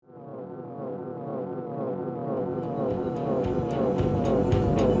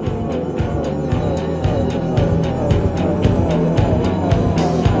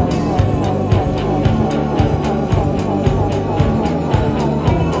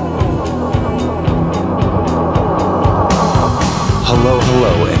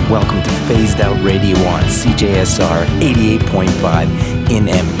Hello, and welcome to Phased Out Radio on CJSR 88.5 in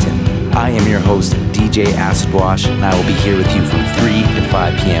Edmonton. I am your host, DJ Acid Wash, and I will be here with you from 3 to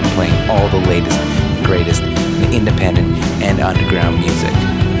 5 p.m. playing all the latest and greatest in independent and underground music.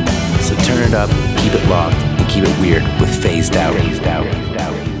 So turn it up, keep it locked, and keep it weird with Phased Out.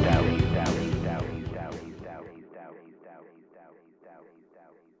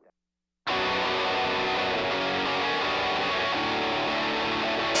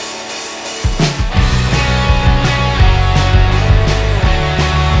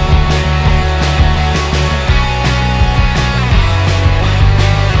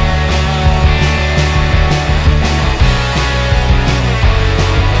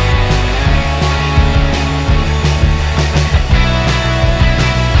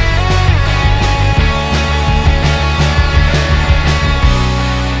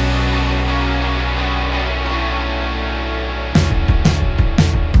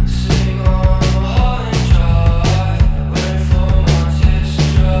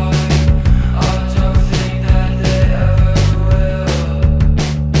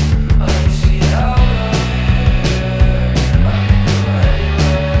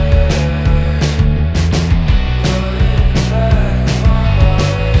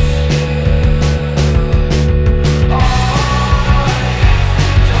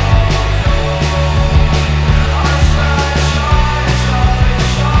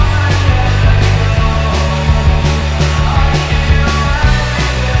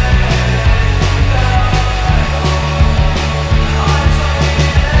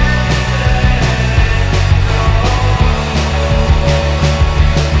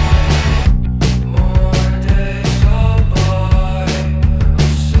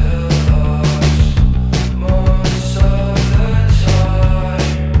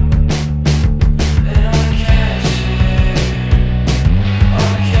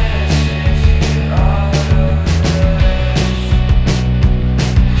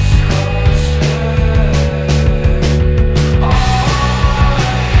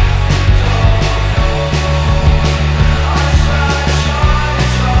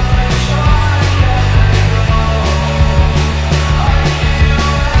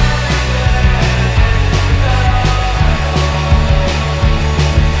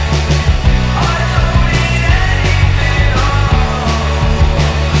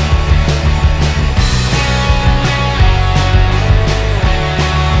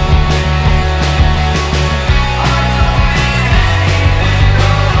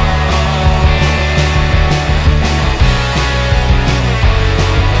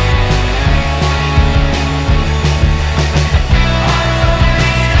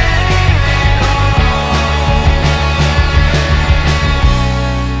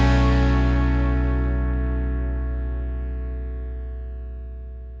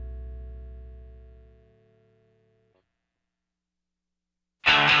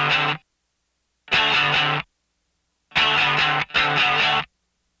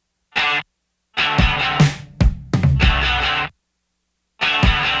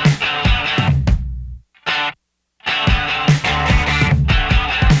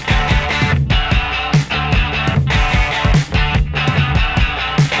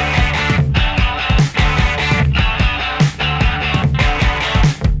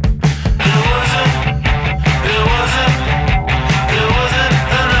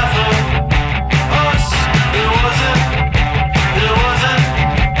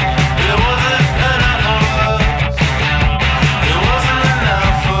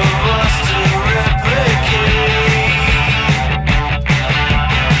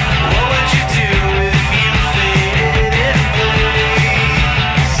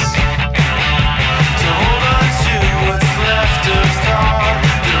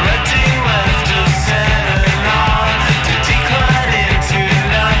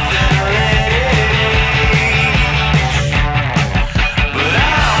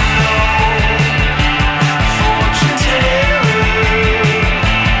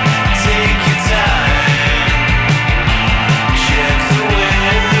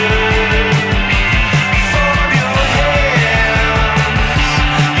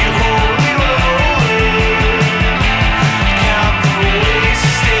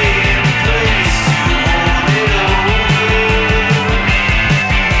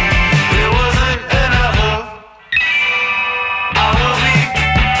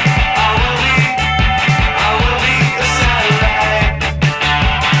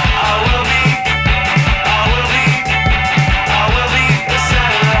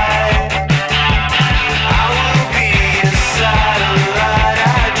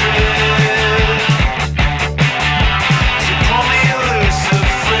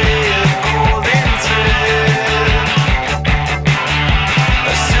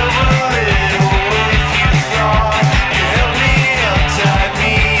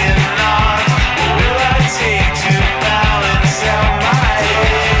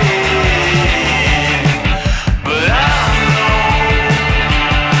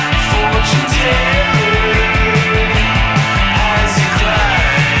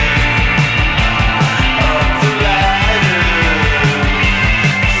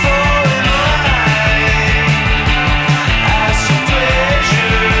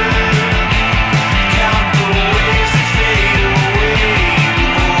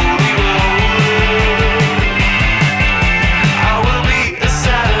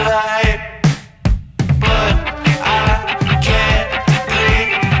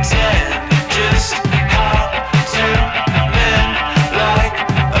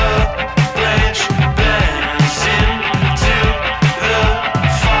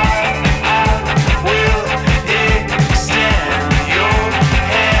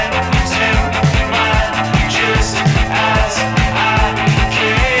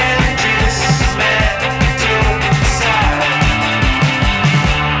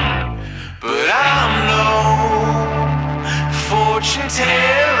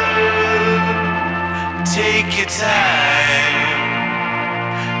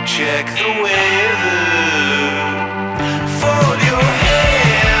 check the weather. Fold your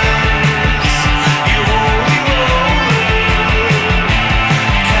hands, you holy roller.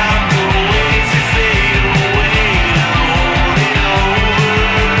 Count the waves that fade away and hold it over.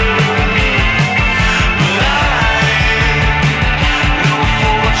 But I'm no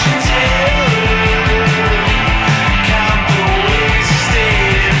fortune teller. Count the waves that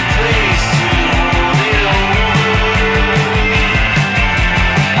stayed in place to hold it over.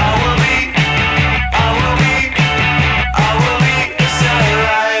 I will be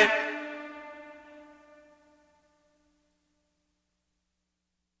satellite.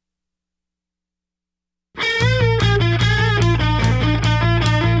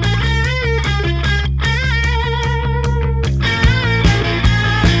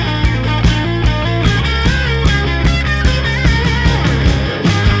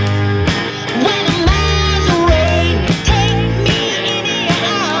 When I'm miles away, take me into your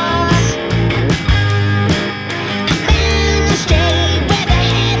arms. I'm bound to stay where the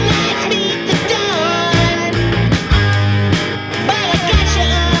headlights meet the dawn. But I got you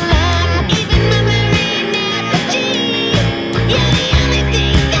unlocked, even my marine apogee. You're the only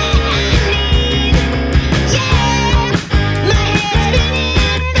thing that I need. Yeah, my head's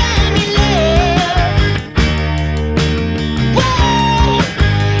spinning from your love. Whoa,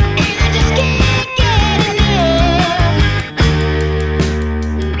 and I just can't get enough.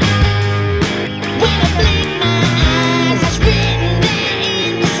 When I blink my eyes, it's written there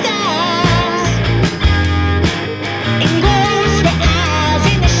in the stars. In ghostly eyes,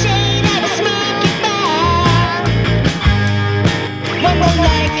 in the shade of a smoky bar. When the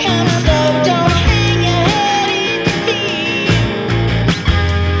light comes slow, don't hang your head in defeat.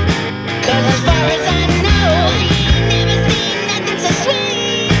 'Cause as far as I know, I ain't never seen nothing so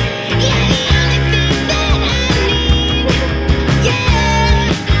sweet. You're the only thing that I need. Yeah,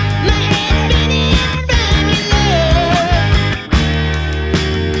 my head's spinning from your love.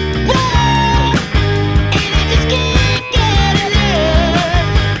 Whoa, and I just can't get enough.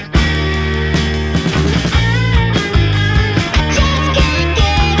 I just can't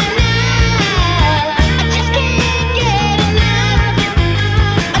get enough. I just can't get enough.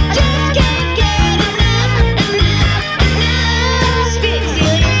 I just can't get enough. Speak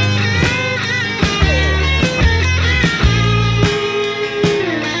Celia.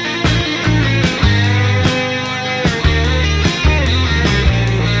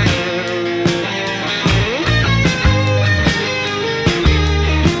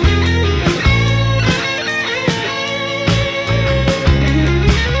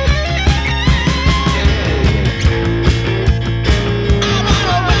 I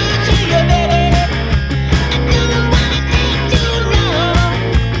wanna run to you, baby. I don't wanna take too long.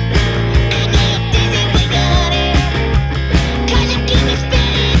 I get dizzy when you're honey. 'Cause you keep me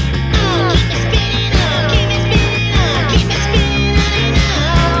spinning, keep me spinning, keep me spinning, keep me spinning on and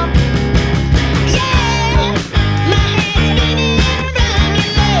on. Yeah, my head's spinning from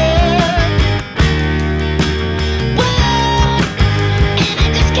your love. Whoa, and I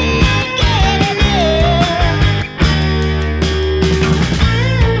just can't get enough.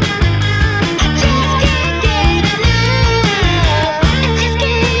 I just can't get enough. I just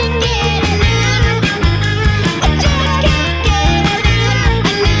can't get enough. I just can't get enough.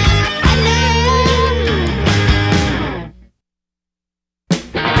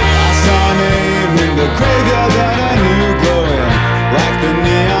 I saw a name in the graveyard that I knew glowing like the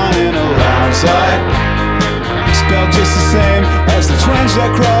neon in a lounge light. Spelled just the same as the twinge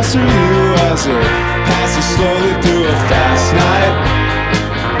that crossed through you as it passes slowly through a fast night.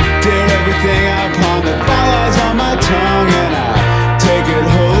 Dare everything I ponder follows on my tongue, and I take it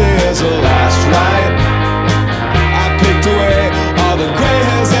wholly as a last rite. I picked away all the gray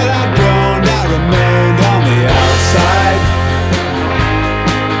hairs that I'd grown that remained on the outside.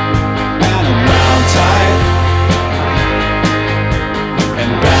 And I'm bound tight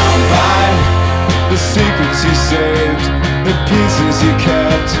and bound by the secrets you saved, the pieces you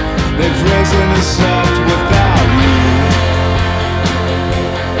kept. They've risen and slept without you.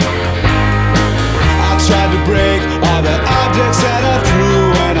 I tried to break all the objects that I threw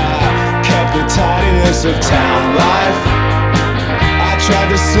when I kept the tidiness of town life. I tried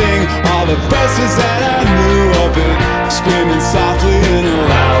to sing all the verses that I knew of it, screaming softly in a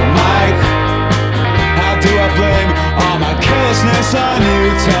loud mic. How do I blame all my carelessness on you?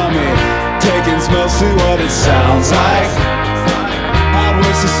 Tell me, taking's mostly what it sounds like. Hard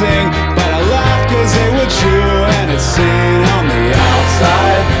words to sing, but I laughed 'cause they were true, and it's seen on the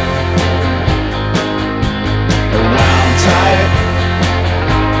outside. Around tight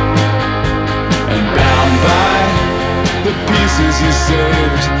and bound by the pieces you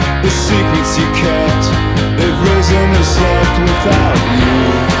saved, secrets you kept, they've risen and slept without you.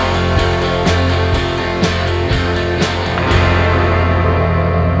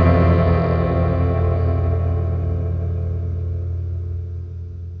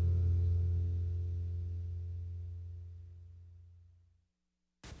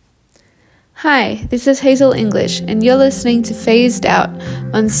 Hi, this is Hazel English, and you're listening to Phased Out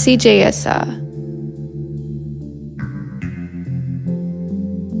on CJSR.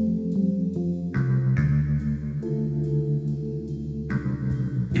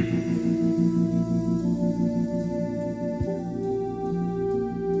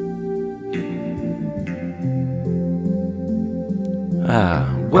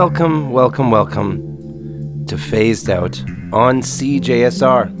 Welcome to Phased Out on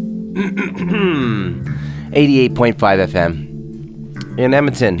CJSR 88.5 FM in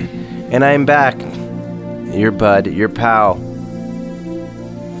Edmonton. And I'm back, your bud, your pal,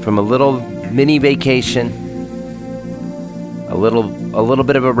 from a little mini vacation, a little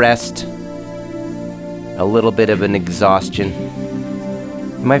bit of a rest, a little bit of an exhaustion.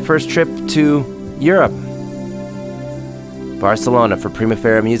 My first trip to Europe. Barcelona for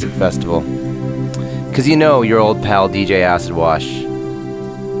Primavera Music Festival. Cause you know your old pal DJ Acid Wash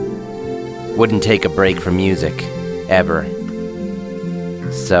wouldn't take a break from music, ever.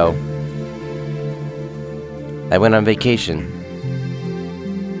 So, I went on vacation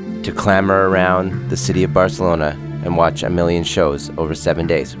to clamor around the city of Barcelona and watch a million shows over 7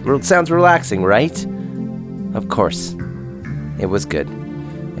 days. Sounds relaxing, right? Of course. It was good.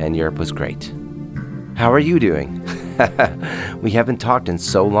 And Europe was great. How are you doing? We haven't talked in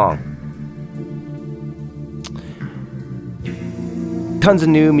so long. Tons of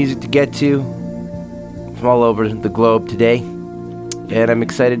new music to get to from all over the globe today, and I'm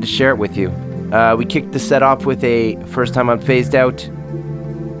excited to share it with you. We kicked the set off with a first time on Phased Out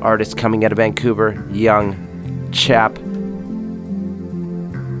artist coming out of Vancouver, young chap,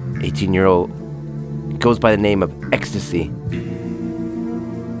 18-year-old, goes by the name of Ecstasy.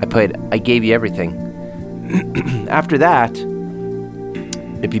 I Gave You Everything. After that,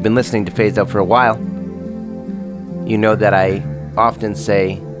 if you've been listening to Phased Out for a while, you know that I often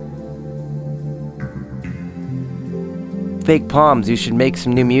say, Fake Palms, you should make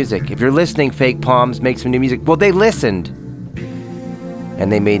some new music. If you're listening, Fake Palms, make some new music. Well, they listened,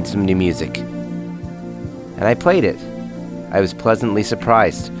 and they made some new music. And I played it. I was pleasantly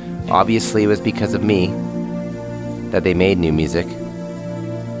surprised. Obviously, it was because of me that they made new music.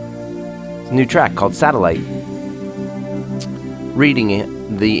 New track called Satellite.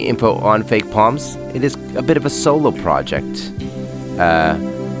 Reading the info on Fake Palms, it is a bit of a solo project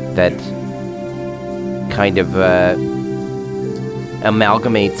that kind of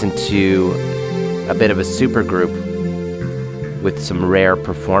amalgamates into a bit of a supergroup with some rare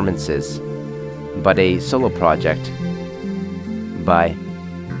performances, but a solo project by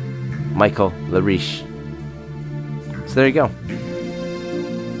Michael Lariche. So there you go.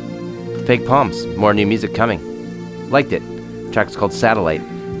 Fake Palms, more new music coming. Liked it. The track's called Satellite.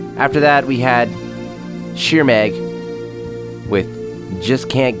 After that, we had Sheer Mag with Just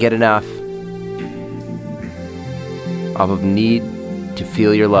Can't Get Enough off of Need to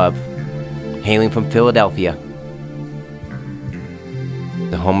Feel Your Love, hailing from Philadelphia,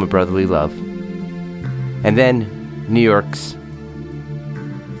 the home of brotherly love. And then New York's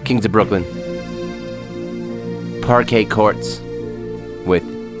Kings of Brooklyn, Parquet Courts with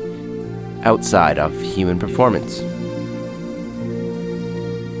Outside of Human Performance.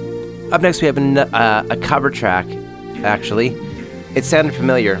 Up next we have a cover track, actually. It sounded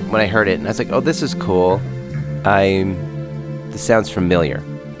familiar when I heard it, and I was like, oh, this is cool. This sounds familiar.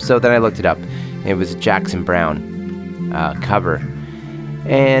 So then I looked it up, and it was a Jackson Browne cover.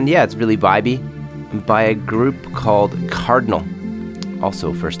 And yeah, it's really vibey, by a group called Cardinal.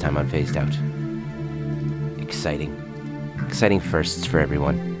 Also first time on Phased Out. Exciting firsts for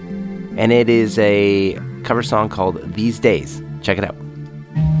everyone. And it is a cover song called These Days. Check it out.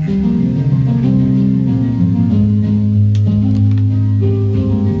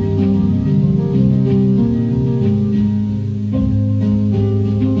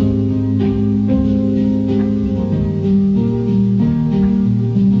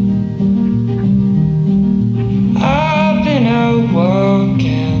 I've been out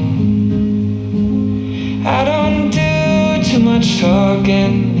walking. I don't do too much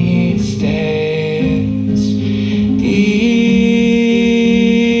talking these days.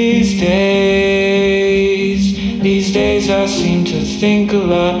 These days I seem to think a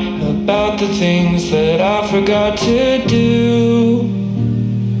lot about the things that I forgot to do.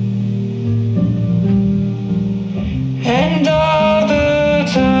 And all the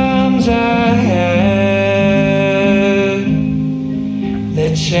time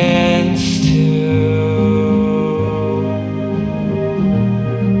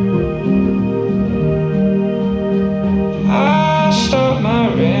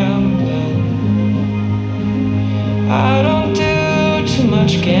I don't do too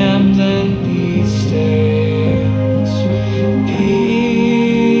much gambling these days.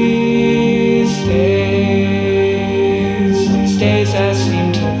 These days I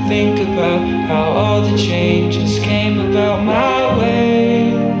seem to think about how all the changes came about my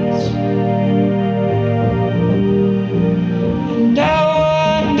ways. And I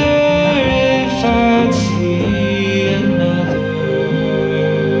wonder if I'd see another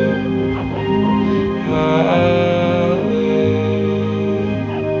highway.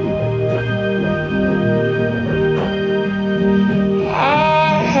 I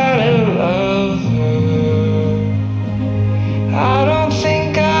had a lover. I don't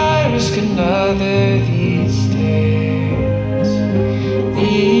think I'd risk another these days.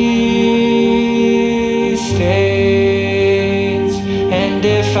 These days. And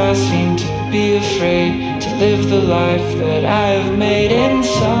if I seem to be afraid to live the life that I have made in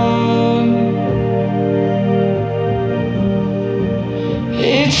some,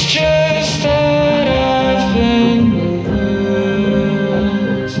 it's just that I've been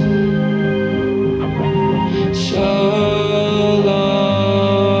losing so long.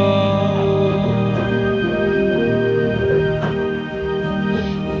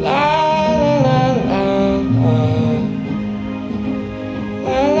 La la la la la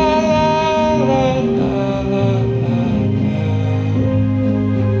la la la la la.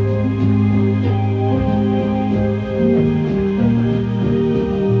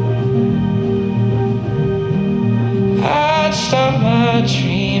 I'd stop my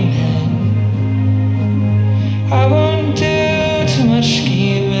dreaming. I won't do too much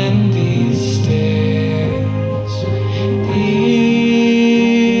scheming these days.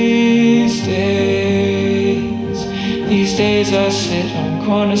 These days I sit on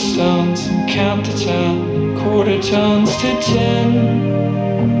cornerstones and count the town in quarter tones to 10.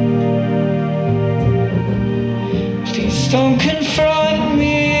 Please don't confront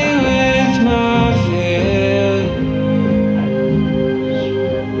me with my failures.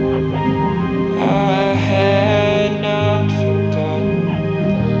 I had not forgotten.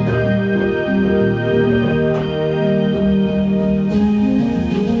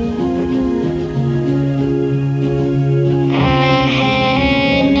 I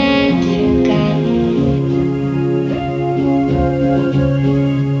had not forgotten.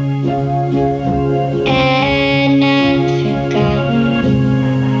 Had not forgotten.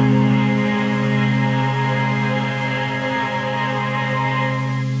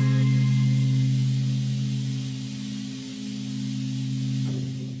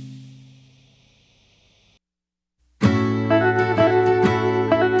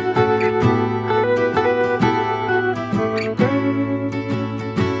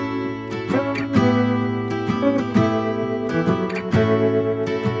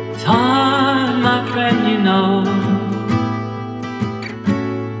 It's hard, my friend, you know.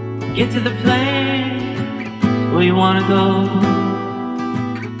 Get to the place where you wanna go.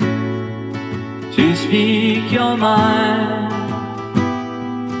 To speak your mind.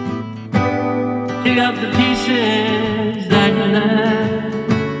 Pick up the pieces that you left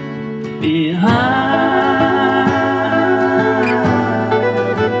behind.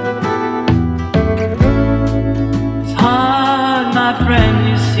 It's hard, my friend,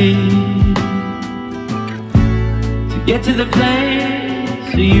 you see, to get to the place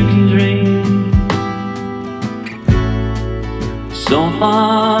so you can dream. So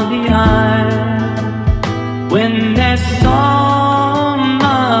far behind, when there's so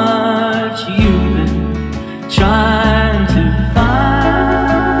much you've been trying to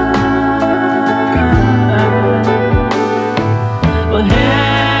find. Well,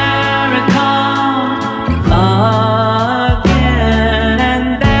 here it comes again, and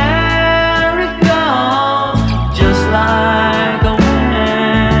there it goes, just like the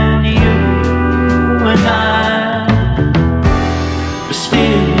wind. You and I were still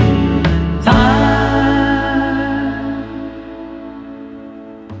in time.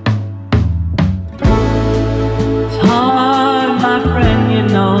 It's hard, my friend, you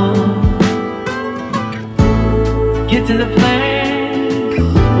know. Get to the place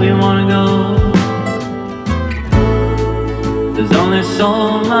where you wanna go. There's only so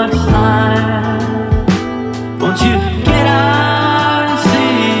much time. Won't you get out and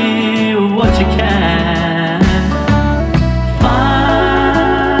see what you can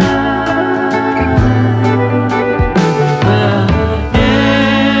find? Well,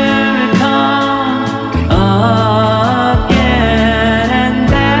 here it comes again, and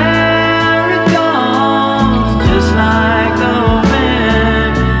there it goes, just like the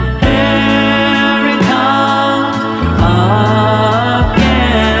wind. Here it comes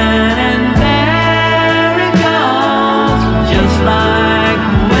again, and there it goes.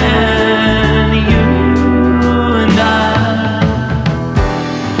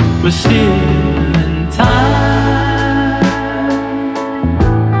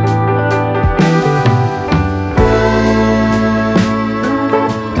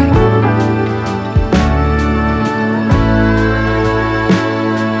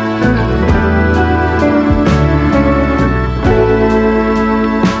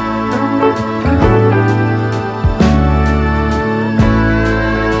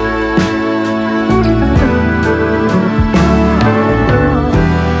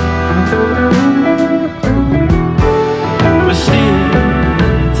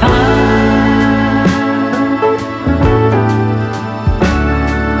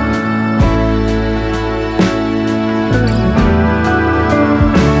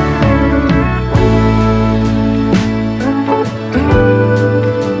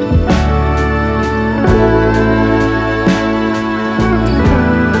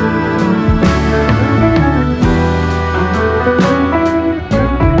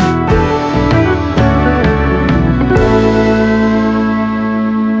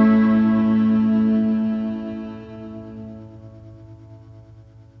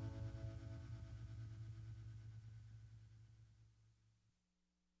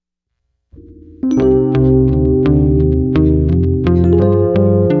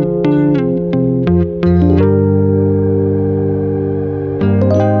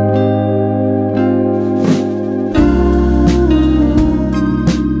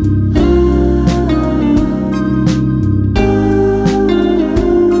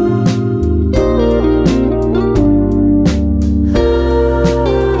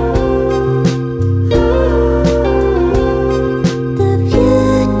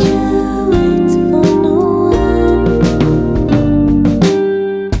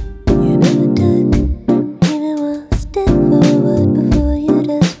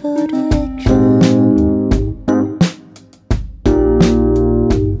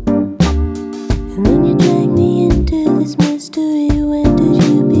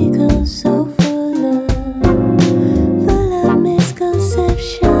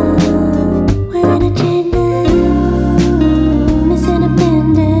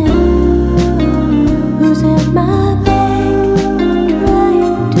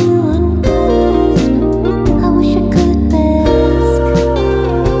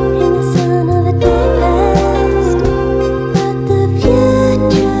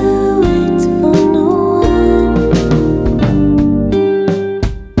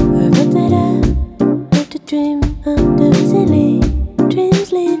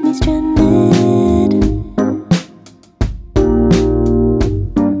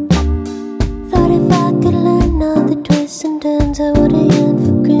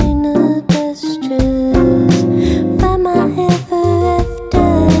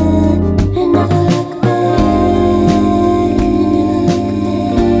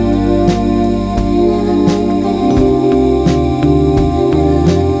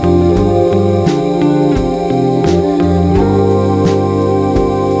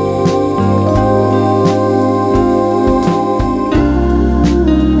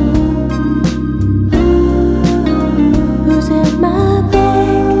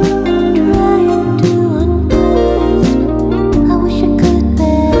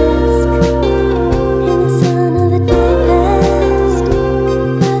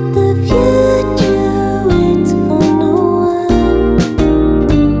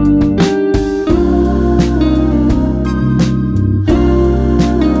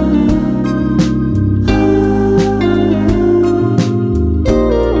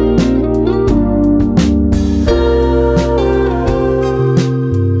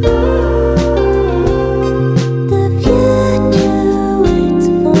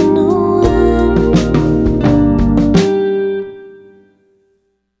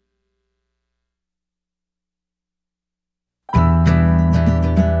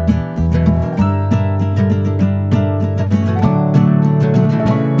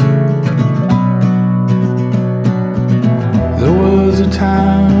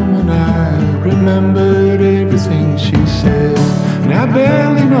 time when I remembered everything she said, and I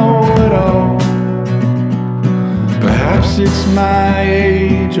barely know it all. Perhaps it's my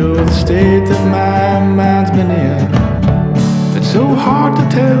age or the state that my mind's been in. It's so hard to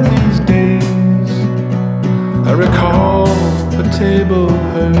tell these days. I recall a table,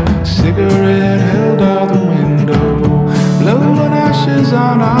 her cigarette held out the window, blowing ashes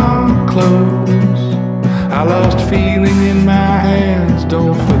on our clothes. I lost feeling in my hands,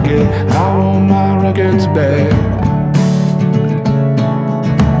 don't forget I want my records back.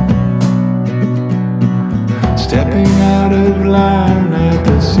 Stepping out of line at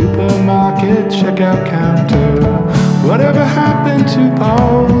the supermarket checkout counter. Whatever happened to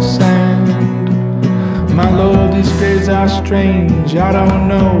Paul Sand? My Lord, these days are strange. I don't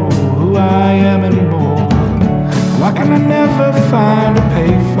know who I am anymore. Why can I never find a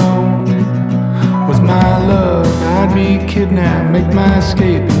payphone? With my love, I'd be kidnapped, make my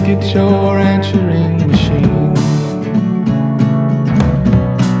escape and get your answering machine.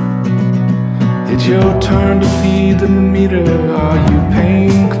 It's your turn to feed the meter. Are you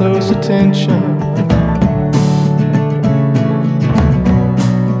paying close attention?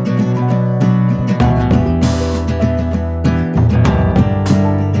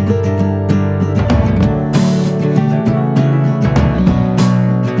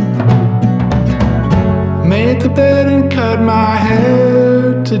 Made the bed and cut my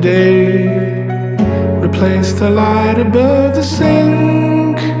hair today. Replaced the light above the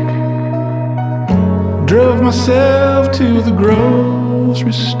sink. Drove myself to the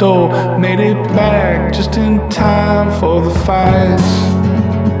grocery store. Made it back just in time for the fights.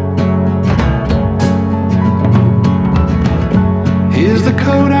 Here's the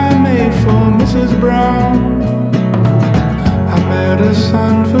coat I made for Mrs. Brown. I met her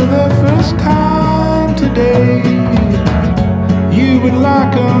son for the first time today. You would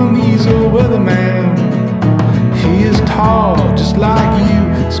like him, he's a weatherman. He is tall, just like you.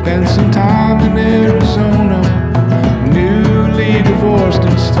 Spent some time in Arizona, newly divorced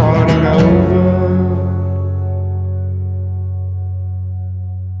and starting over.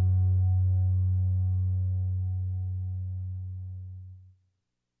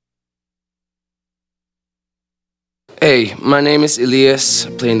 Hey, my name is Elias,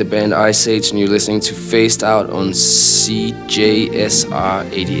 playing the band Ice Age, and you're listening to Phased Out on CJSR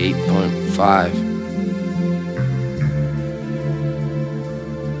 88.5.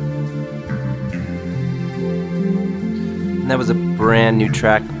 That was a brand new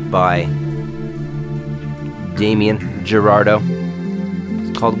track by Damien Gerardo.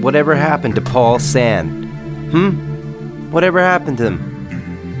 It's called Whatever Happened to Paul Sand. Whatever happened to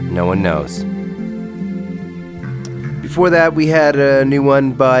him? No one knows. Before that, we had a new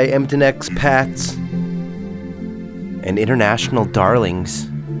one by Edmonton Expats and International Darlings,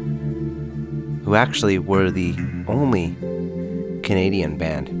 who actually were the only Canadian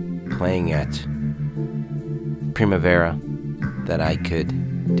band playing at Primavera that I could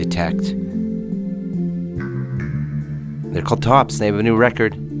detect. They're called Tops. They have a new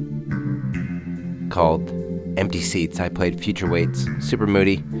record called Empty Seats. I played Future Weights, super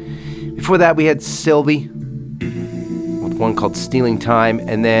moody. Before that, we had Sylvie with one called Stealing Time,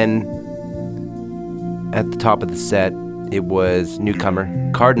 and then at the top of the set, it was newcomer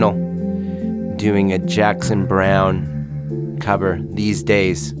Cardinal doing a Jackson Browne cover, These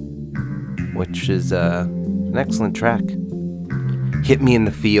Days, which is an excellent track. Hit Me in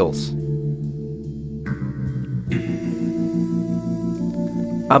the Feels.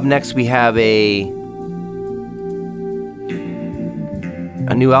 Up next, we have a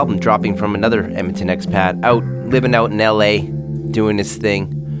new album dropping from another Edmonton expat, living out in LA, doing his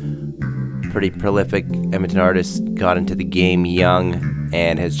thing. Pretty prolific Edmonton artist, got into the game young,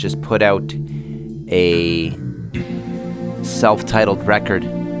 and has just put out a self-titled record.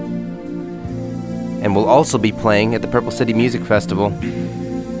 And will also be playing at the Purple City Music Festival,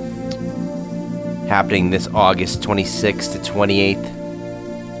 happening this August 26th to 28th.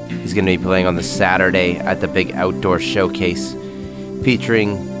 He's going to be playing on the Saturday at the big outdoor showcase,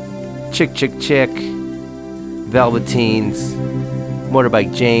 featuring Chick Chick Chick, Velveteens,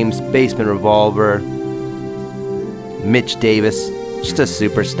 Motorbike James, Basement Revolver, Mitch Davis. Just a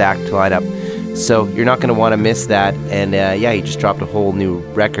super stacked lineup. So you're not going to want to miss that. And he just dropped a whole new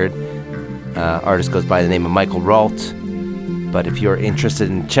record. Artist goes by the name of Michael Ralt. But if you're interested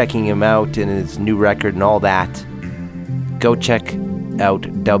in checking him out and his new record and all that, go check out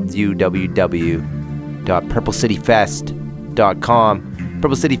www.purplecityfest.com.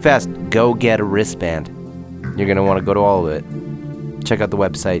 Purple City Fest, go get a wristband. You're going to want to go to all of it. Check out the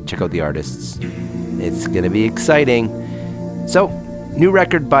website, check out the artists. It's going to be exciting. So, New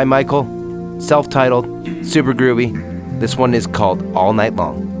record by Michael, self-titled, super groovy. This one is called All Night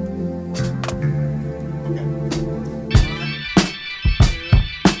Long.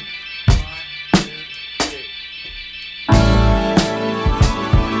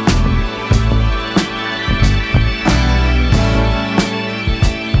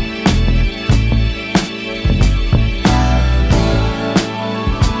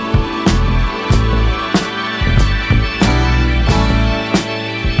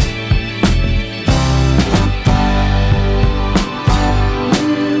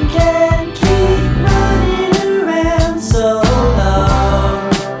 You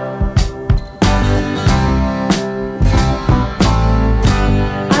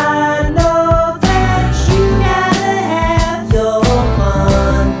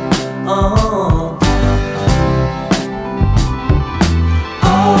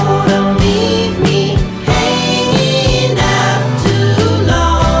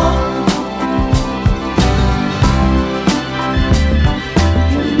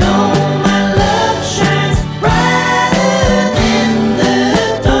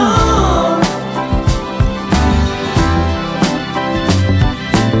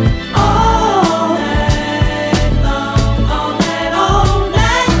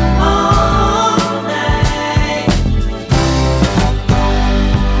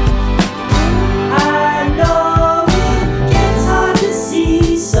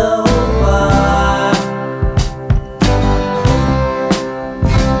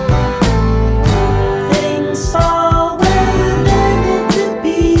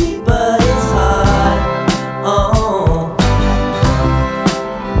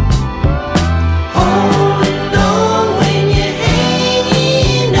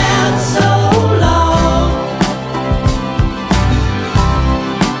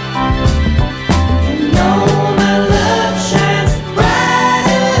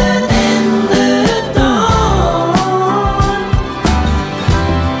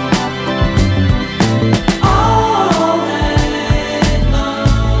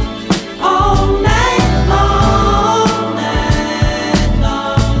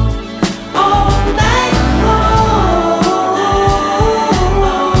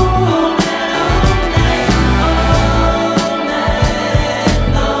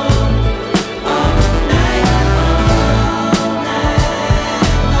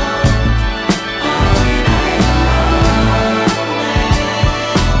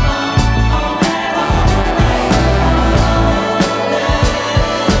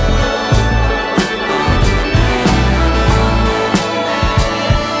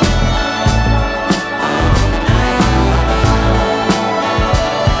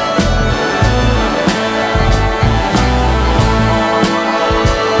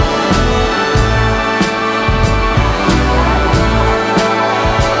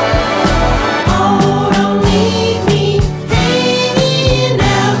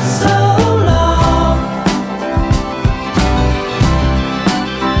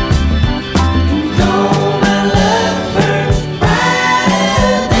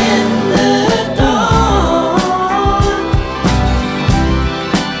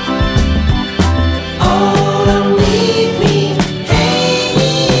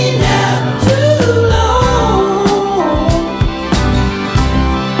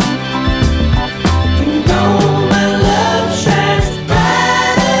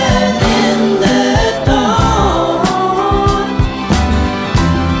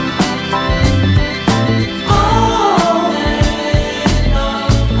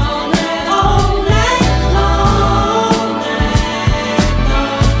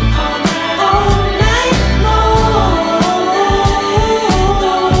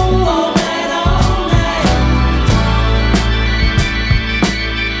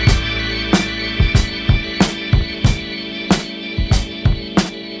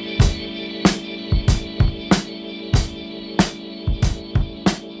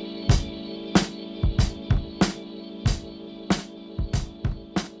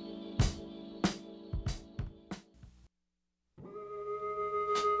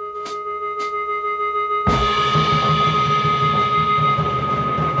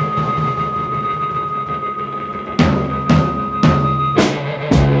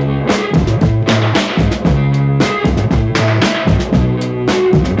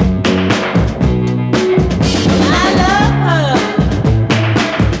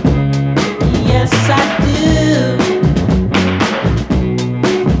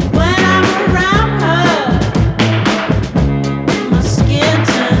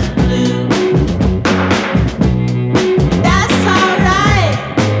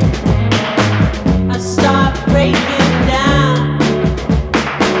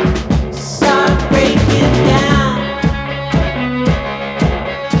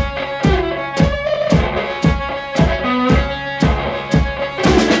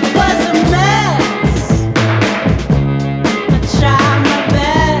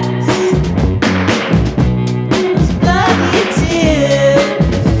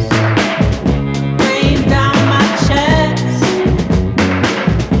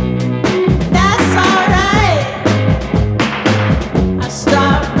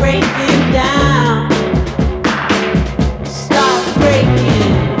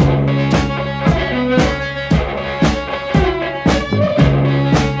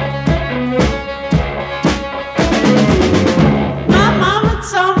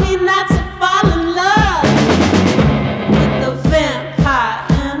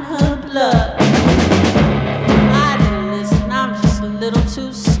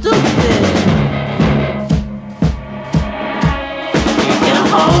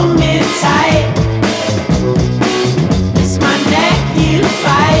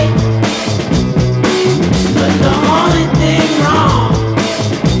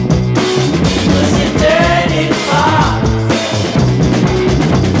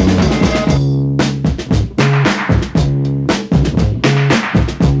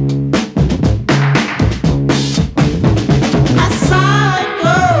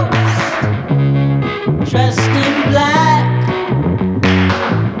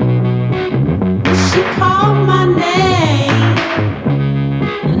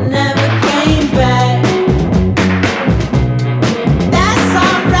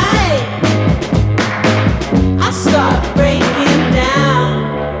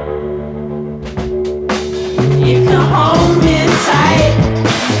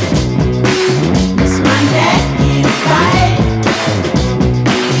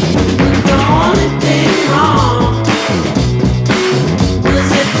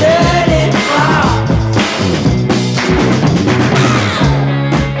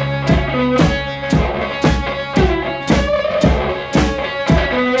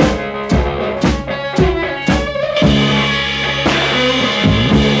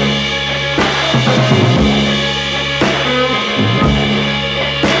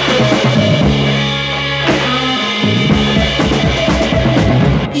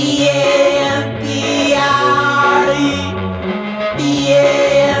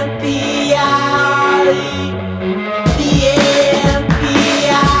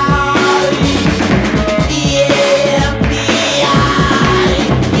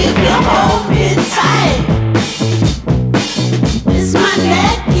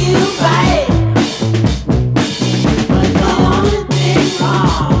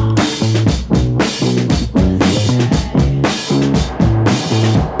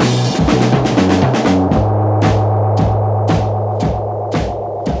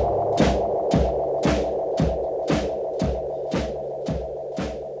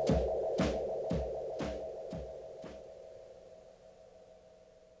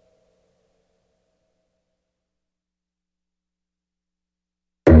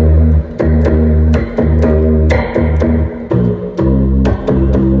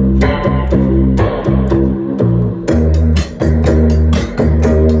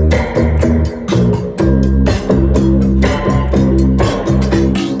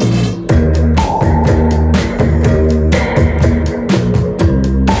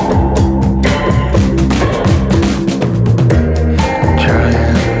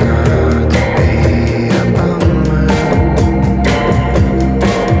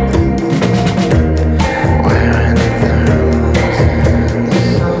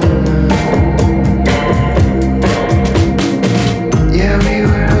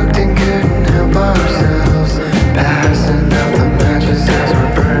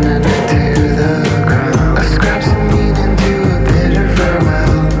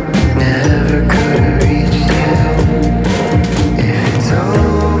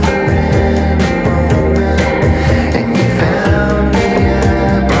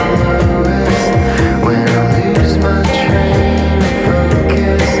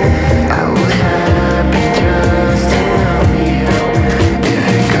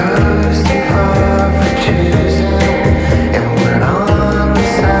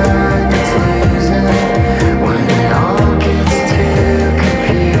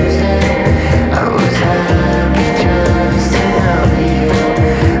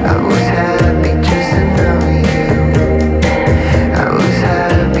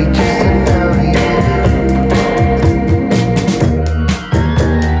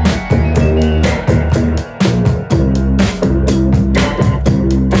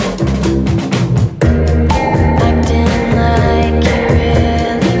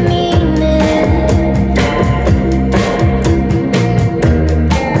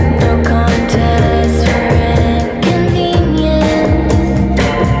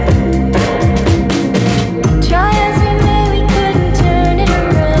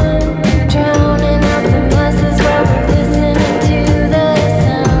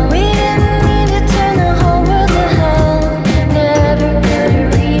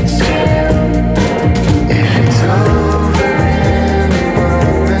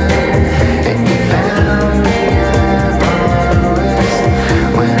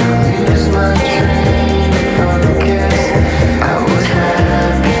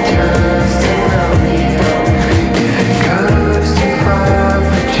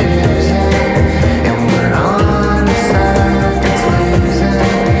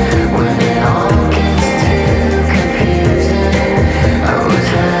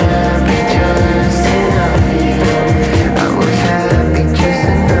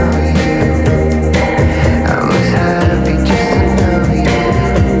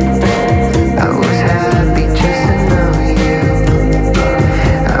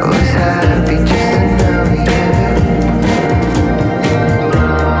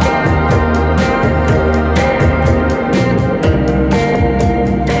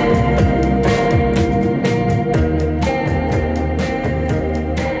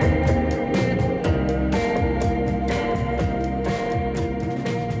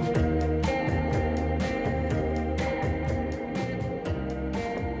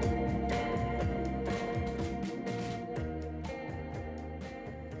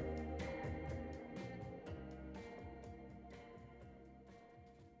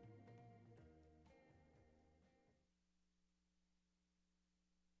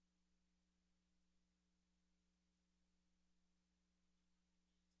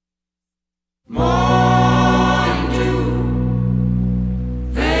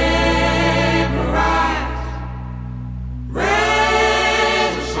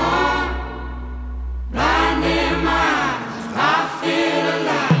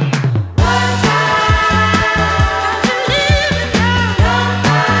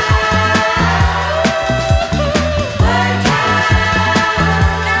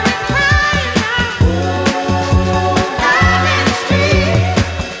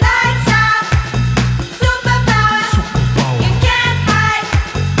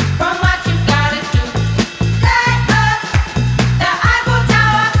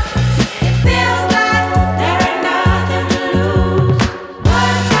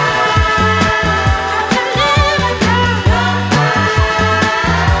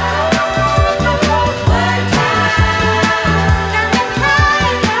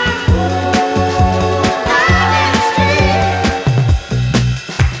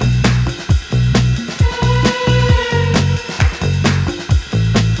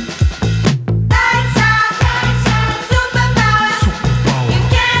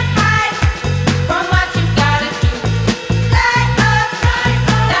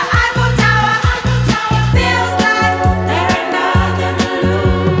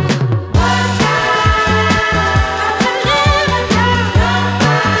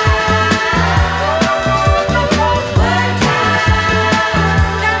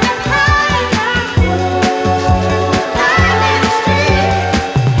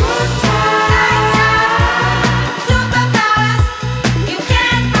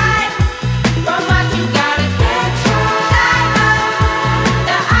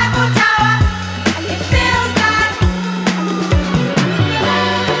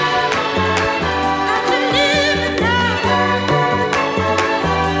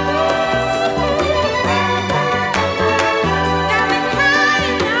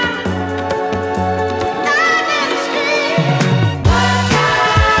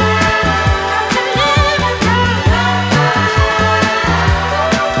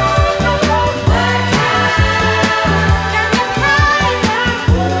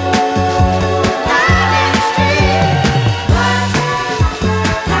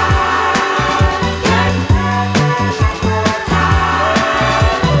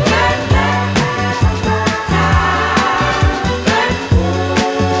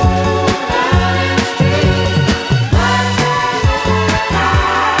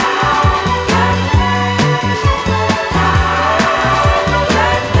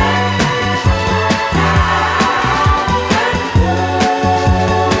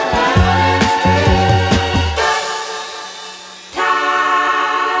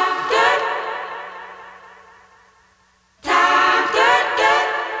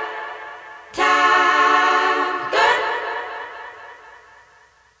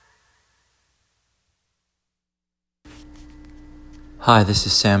Hi, this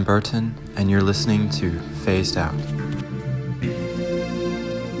is Sam Burton, and you're listening to Phased Out.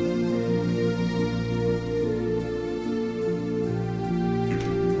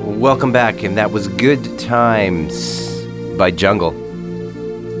 Welcome back, and that was Good Times by Jungle.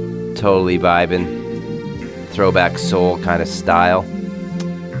 Totally vibing, throwback soul kind of style.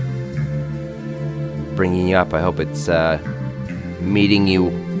 Bringing you up, I hope it's meeting you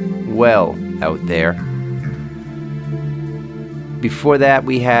well out there. Before that,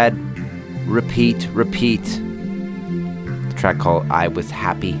 we had Repeat, the track called I Was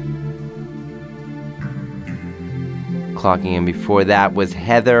Happy. Clocking in before that was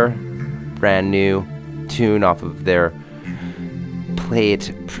Heather, brand new tune off of their Play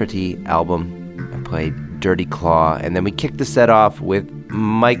It Pretty album. I played Dirty Claw, and then we kicked the set off with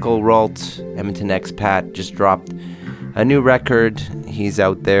Michael Ralt, Edmonton expat, just dropped a new record. He's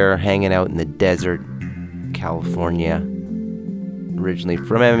out there hanging out in the desert, California. Originally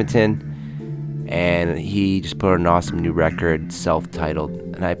from Edmonton, and he just put out an awesome new record, self-titled,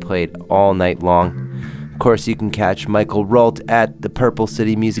 and I played all night long. Of course, you can catch Michael Ralt at the Purple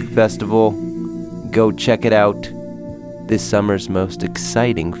City Music Festival. Go check it out. This summer's most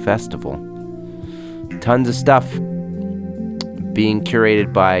exciting festival. Tons of stuff being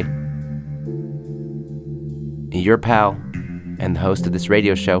curated by your pal and the host of this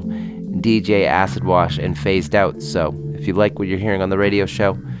radio show, DJ Acid Wash and Phased Out. So if you like what you're hearing on the radio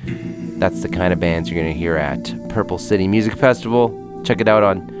show, that's the kind of bands you're going to hear at Purple City Music Festival. Check it out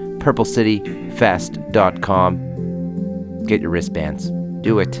on purplecityfest.com. Get your wristbands.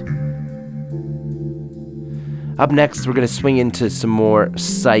 Do it. Up next, we're going to swing into some more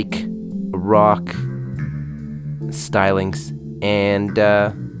psych rock stylings and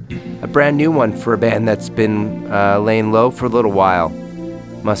a brand new one for a band that's been laying low for a little while.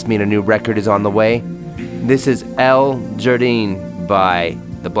 Must mean a new record is on the way. This is El Jardine by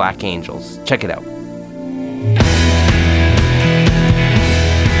the Black Angels. Check it out.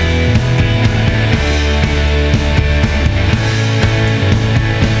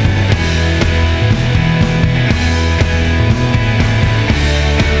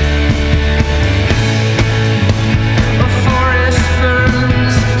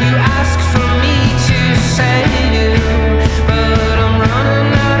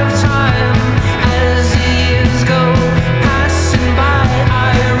 Passing by,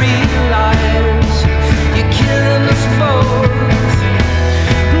 I realize you kill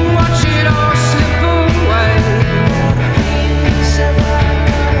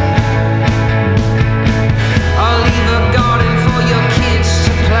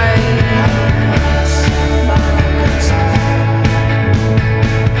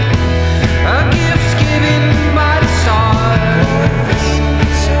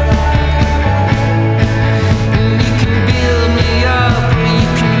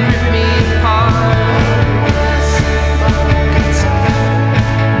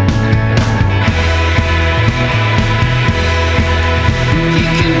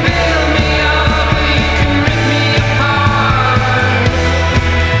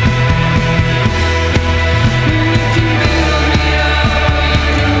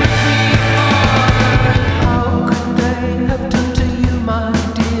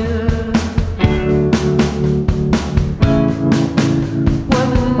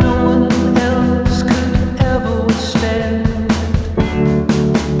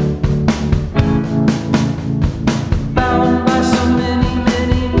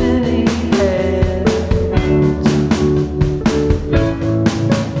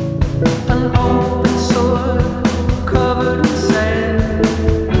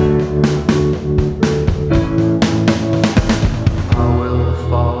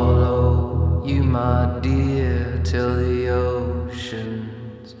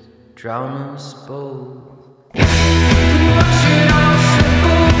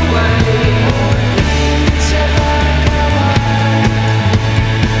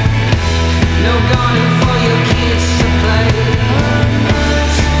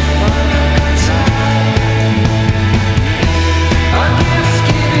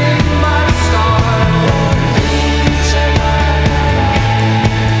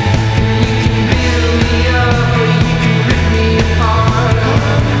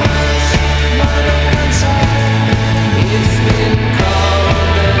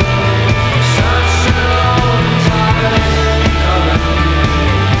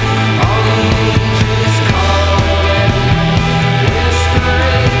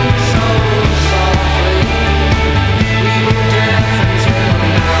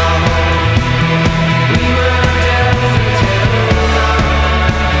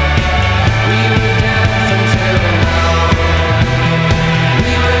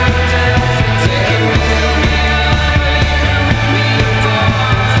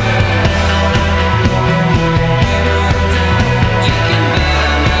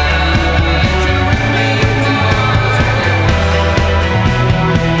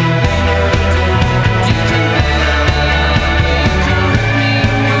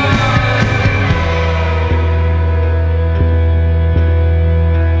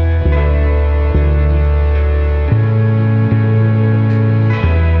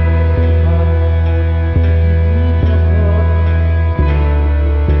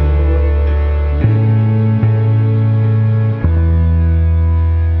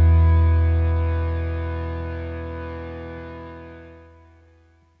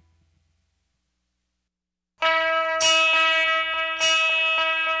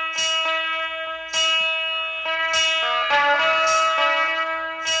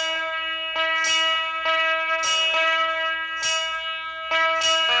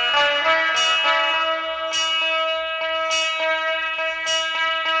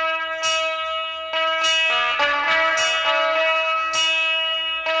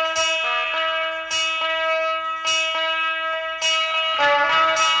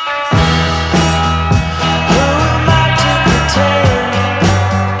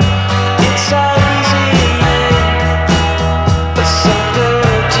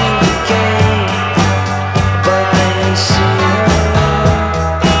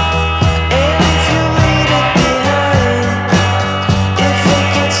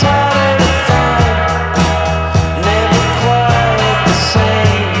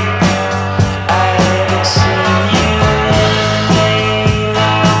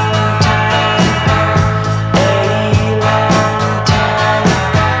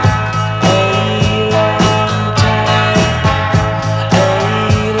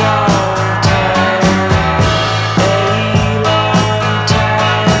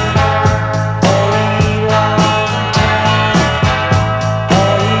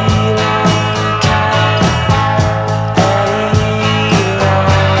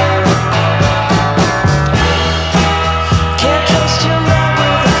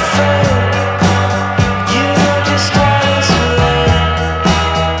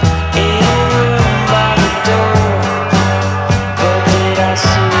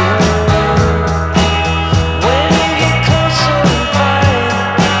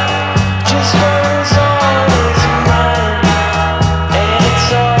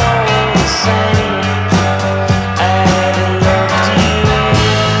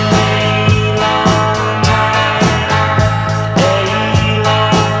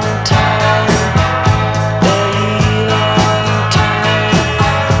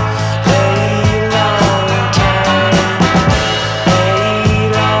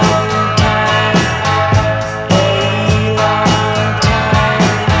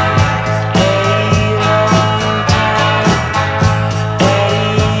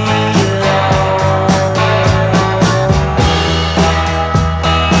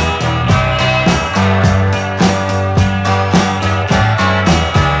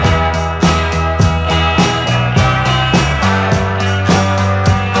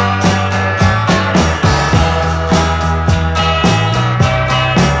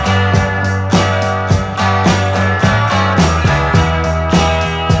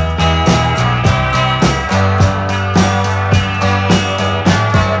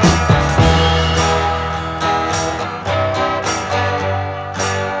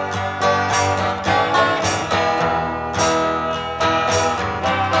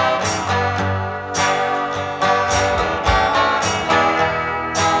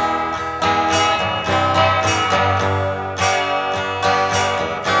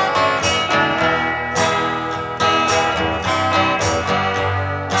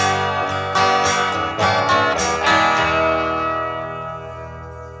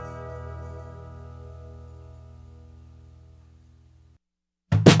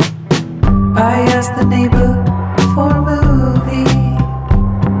asked the neighbor for a movie.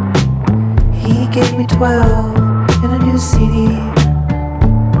 He gave me 12 and a new CD.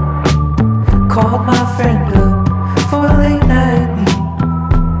 Called my friend up for a late night meet.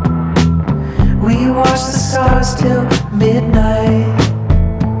 We watched the stars till midnight.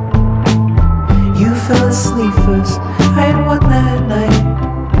 You fell asleep first, I had won that night.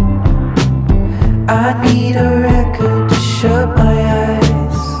 I need a record to shut my eyes.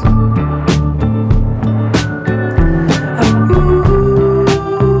 Ooh,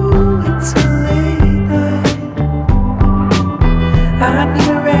 it's a late night. I need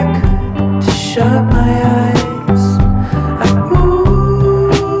a record to shut my eyes.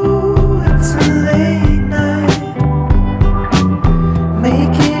 Ooh, it's a late night.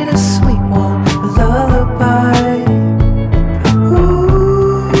 Make it a sweet one, a lullaby.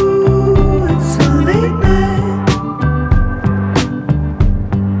 Ooh, it's a late night.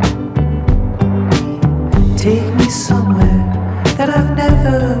 Take me somewhere that I've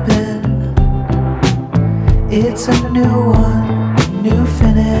never been. It's a new one, new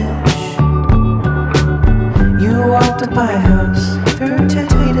finish. You walked up my house through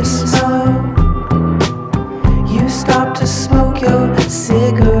tomato snow. You stopped to smoke your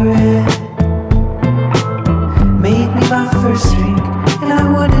cigarette. Made me my first drink, and I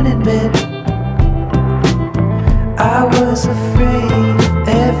wouldn't admit I was afraid of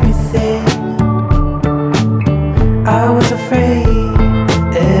everything. I was afraid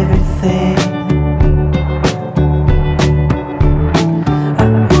of everything.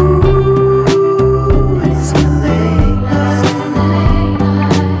 Ooh, it's a late night.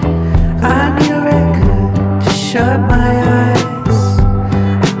 I need a record to shut my eyes.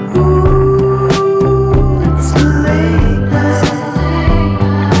 Ooh, it's a late night.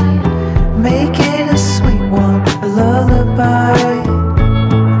 Make it a sweet one, a lullaby.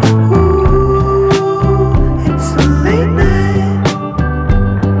 Ooh, it's a late night.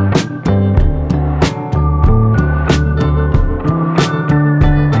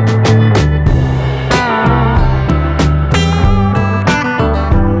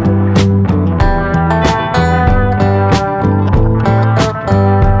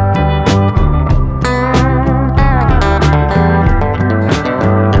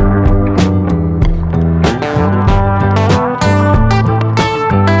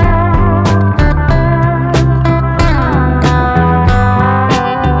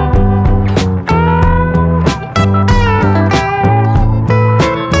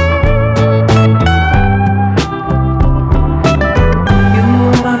 You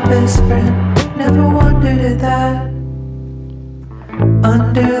were my best friend, never wondered at that.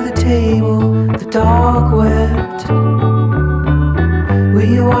 Under the table, the dog wept. We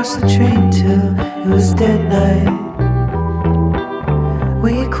watched the train till it was dead night.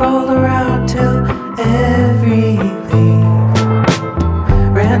 We crawled around till every leaf.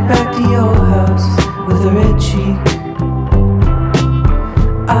 Ran back to your house with a red cheek.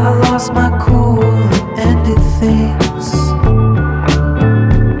 I lost my cool and ended things.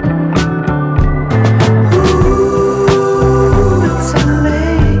 Ooh, it's a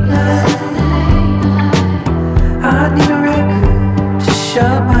late night. I need a record to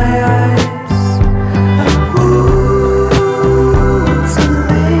shut my eyes. Ooh, it's a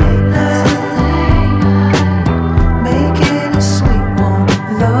late night. Make it a sweet one,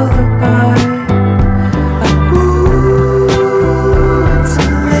 a lullaby. Ooh,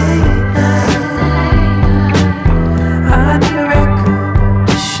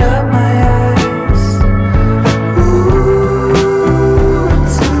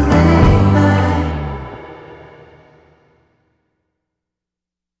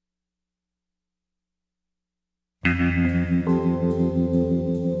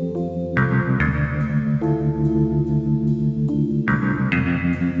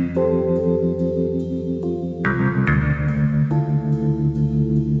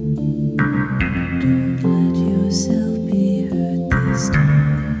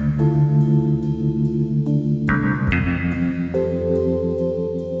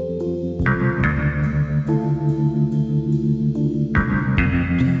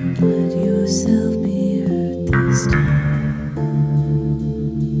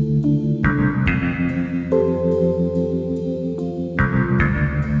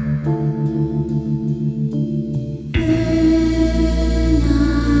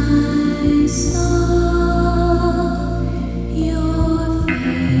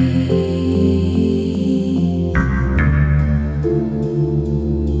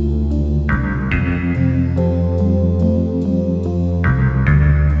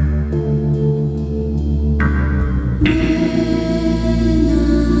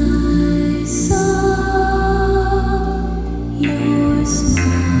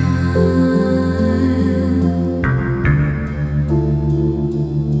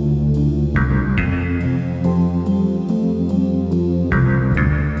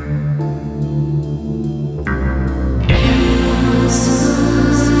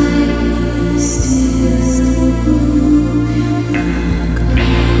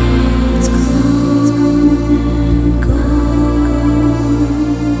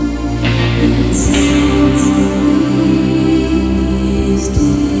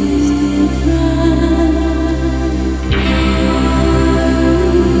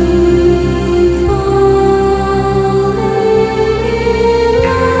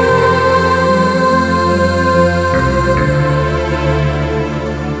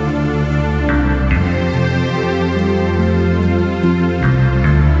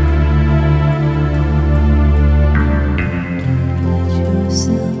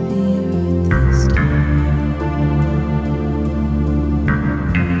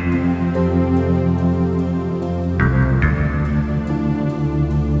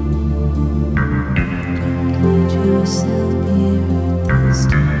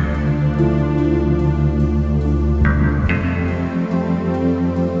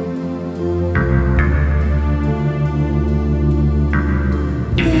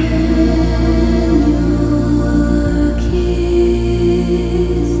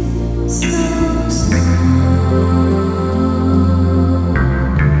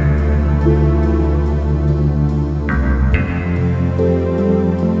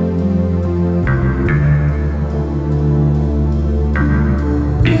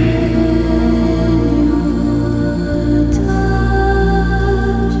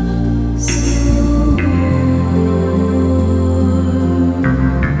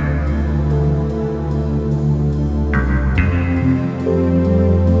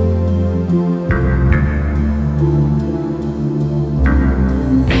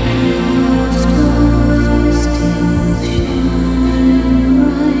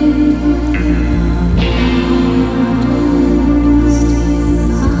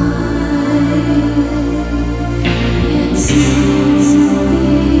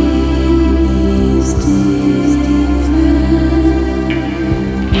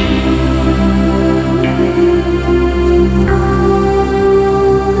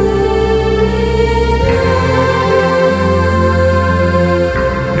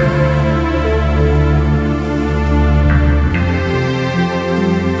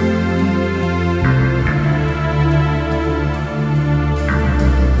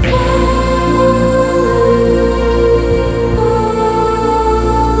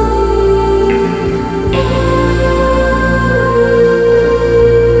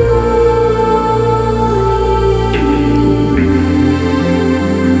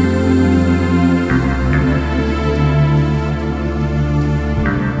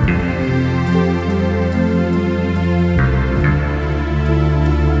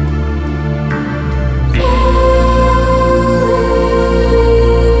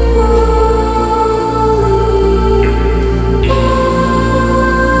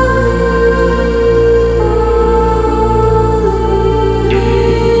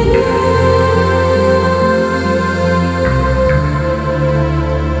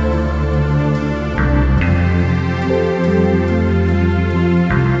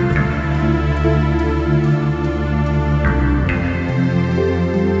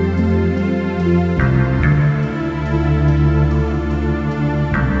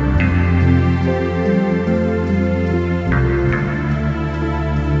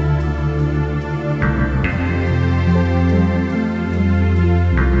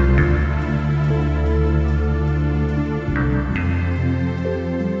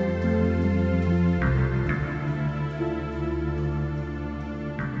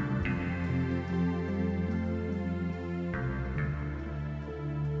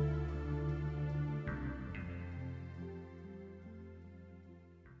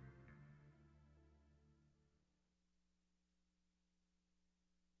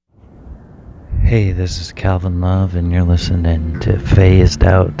 Hey, this is Calvin Love, and you're listening to Phased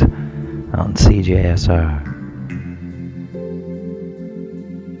Out on CJSR.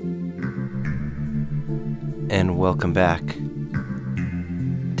 And welcome back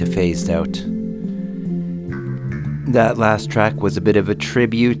to Phased Out. That last track was a bit of a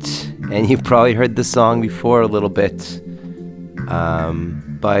tribute, and you've probably heard the song before a little bit,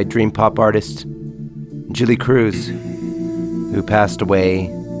 by dream pop artist Julie Cruz, who passed away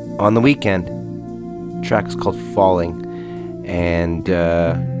on the weekend. The track is called Falling, and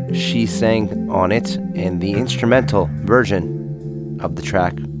she sang on it, and the instrumental version of the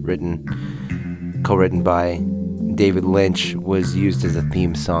track, co-written by David Lynch, was used as a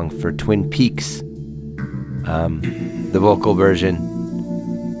theme song for Twin Peaks. The vocal version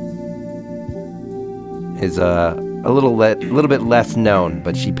is a little bit less known,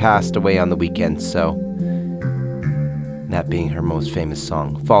 but she passed away on the weekend, so that being her most famous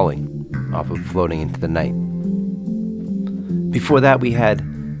song, Falling, off of Floating into the Night. Before that, we had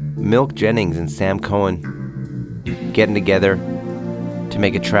Milk Jennings and Sam Cohen getting together to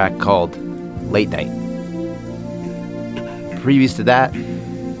make a track called Late Night. Previous to that,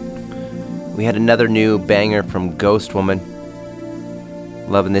 we had another new banger from Ghost Woman.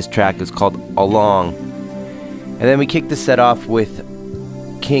 Loving this track. It's called Along. And then we kicked the set off with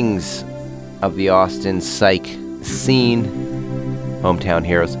Kings of the Austin Psych scene, Hometown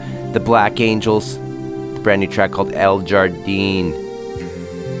Heroes, the Black Angels, the brand new track called El Jardine.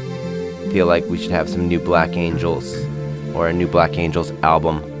 Feel like we should have some new Black Angels, or a new Black Angels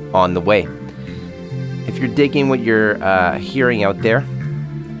album on the way. If you're digging what you're hearing out there,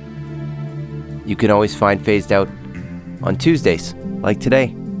 you can always find Phased Out on Tuesdays, like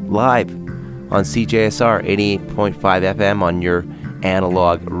today, live on CJSR 88.5 FM on your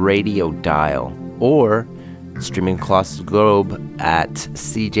analog radio dial, or streaming across the globe at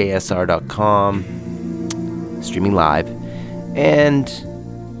cjsr.com, streaming live. And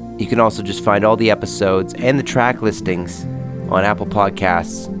you can also just find all the episodes and the track listings on Apple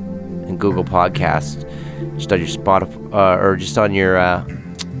Podcasts and Google Podcasts, just on your Spotify, or just on your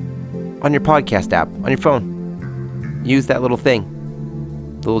podcast app on your phone. Use that little thing,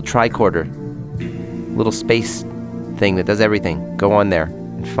 the little tricorder, little space thing that does everything. Go on there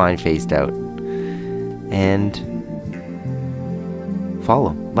and find Phased Out, and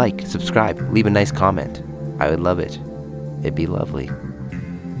follow, like, subscribe, leave a nice comment. I would love it. It'd be lovely.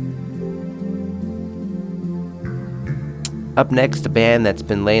 Up next, a band that's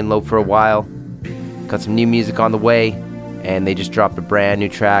been laying low for a while. Got some new music on the way, and they just dropped a brand new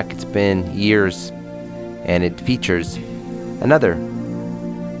track. It's been years, and it features another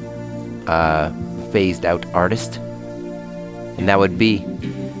Phased Out artist, and that would be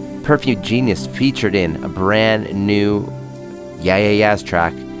Perfume Genius, featured in a brand new Yeah Yeah Yeahs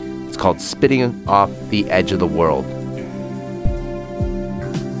track. It's called Spitting Off the Edge of the World.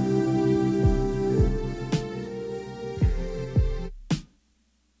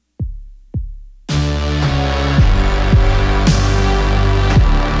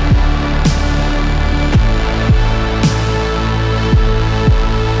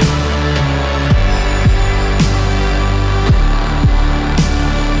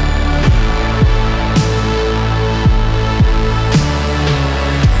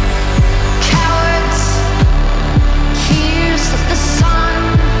 Cowards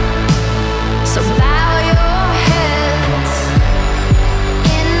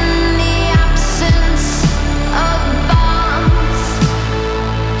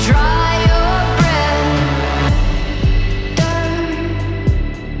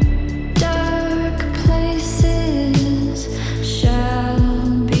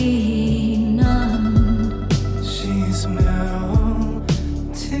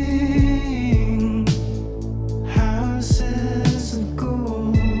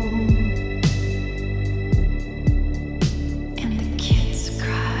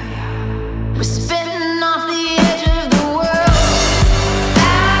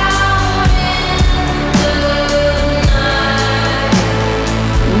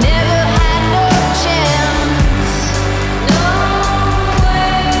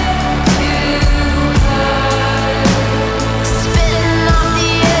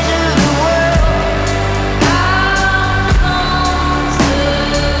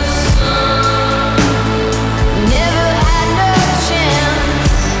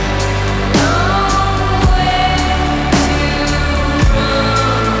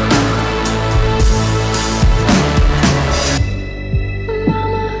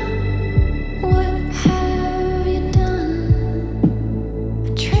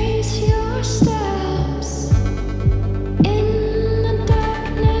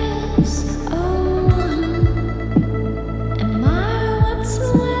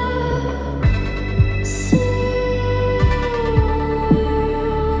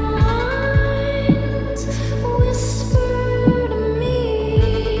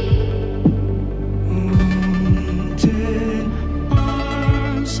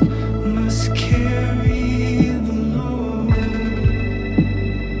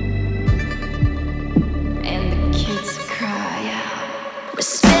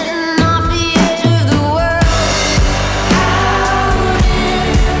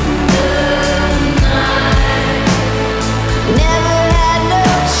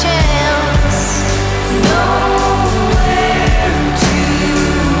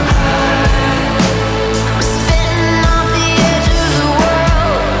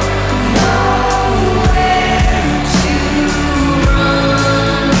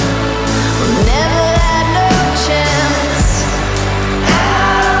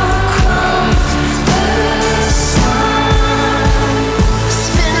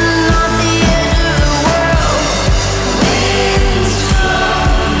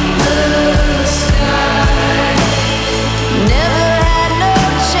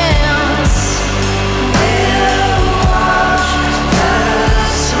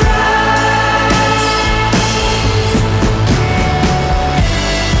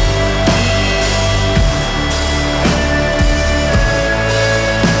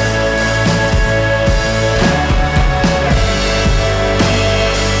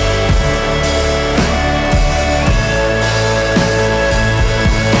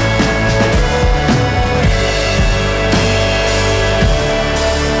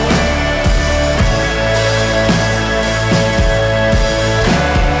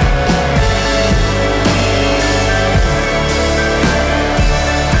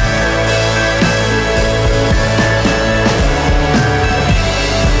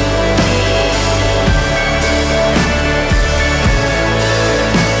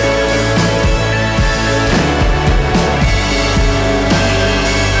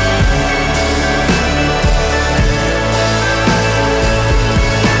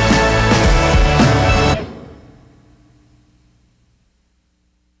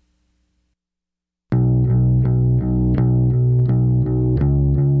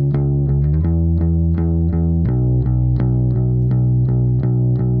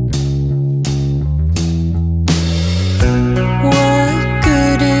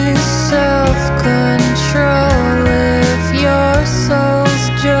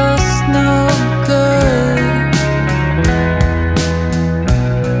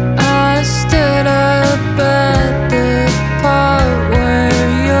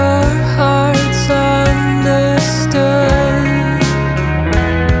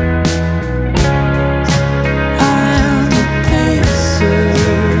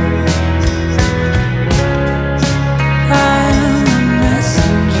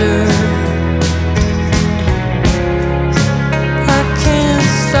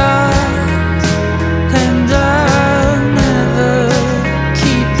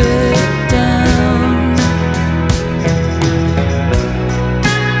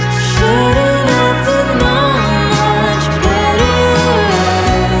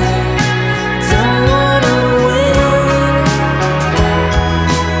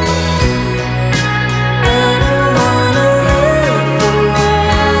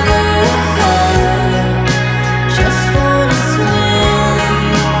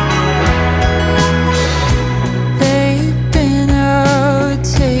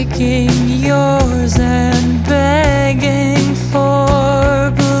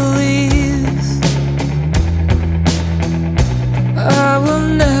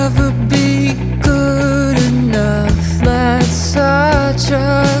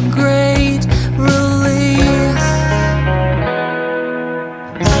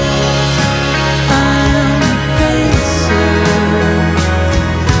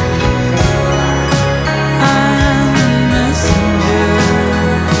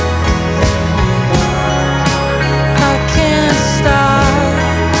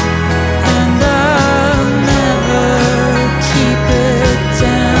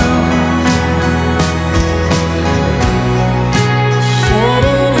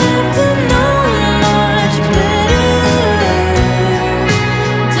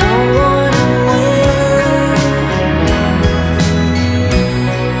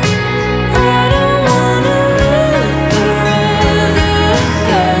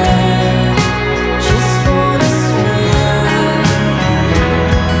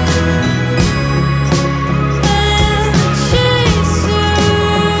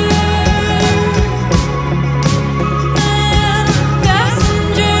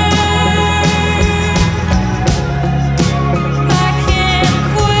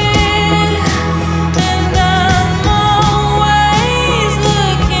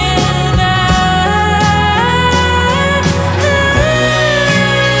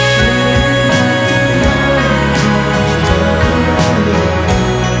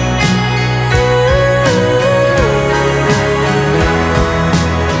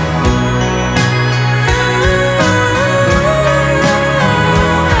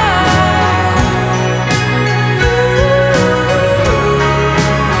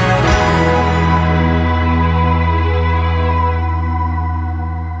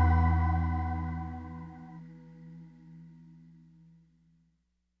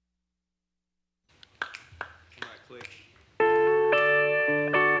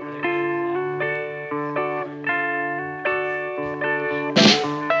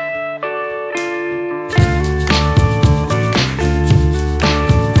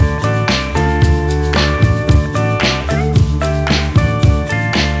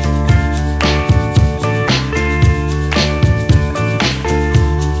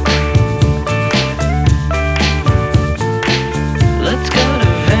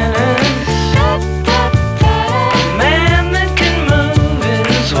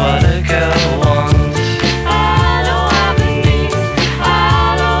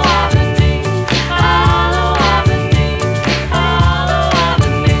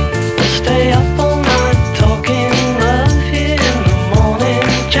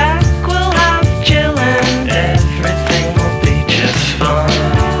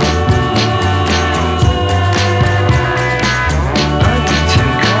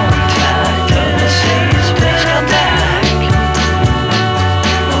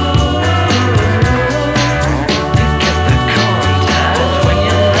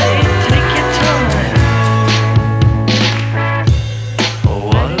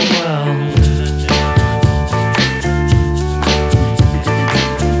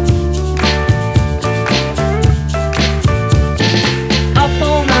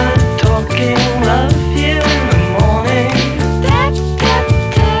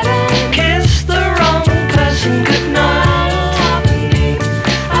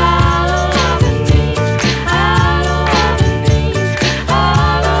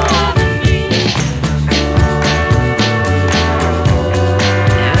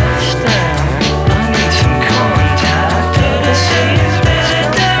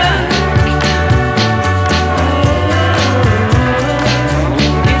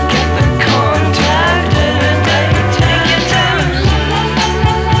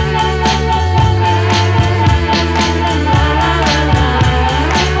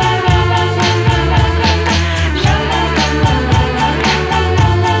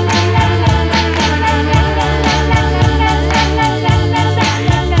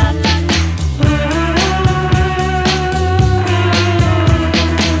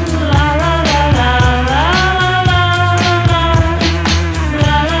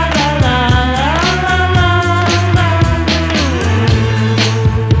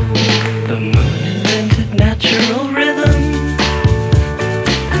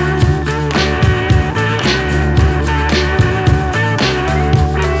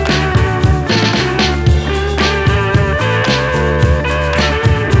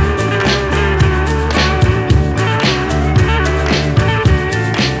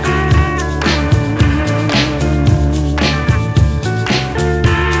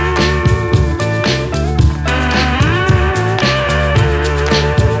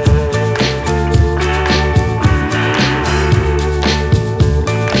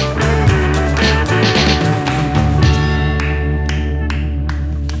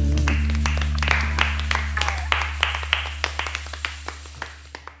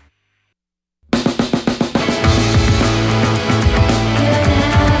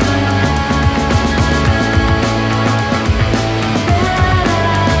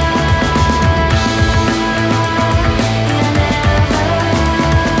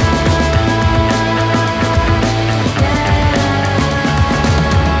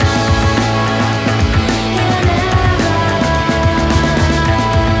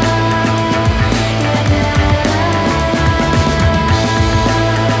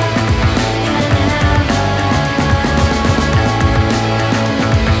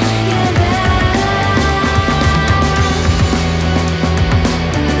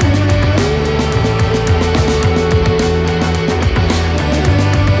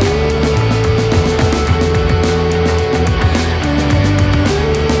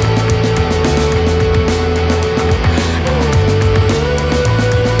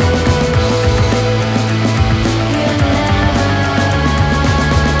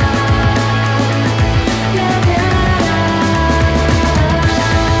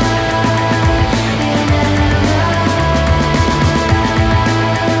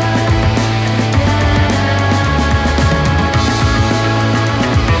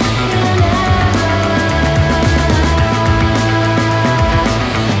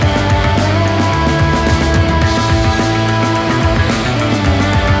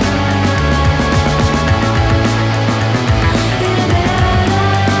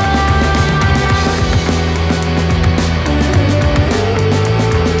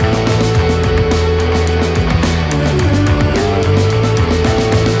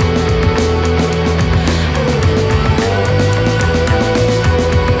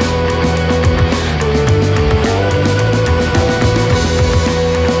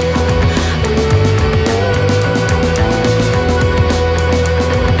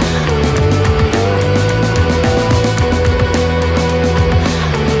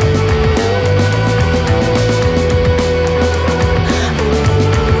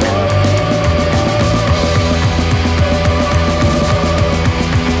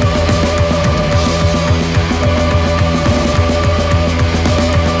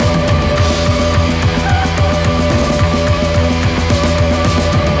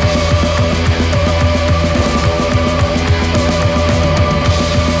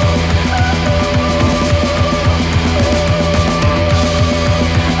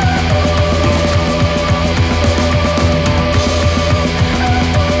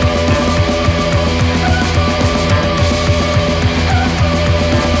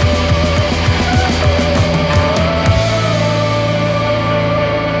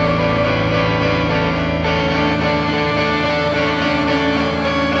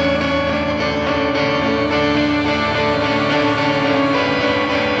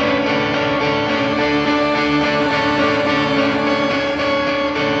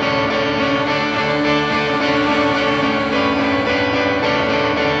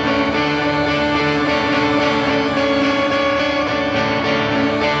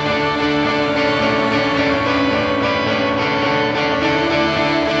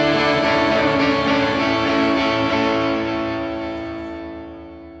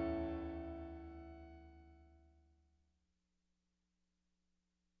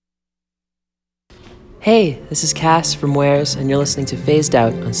Hey, this is Cass from Wares, and you're listening to Phased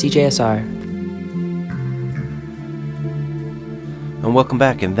Out on CJSR. And welcome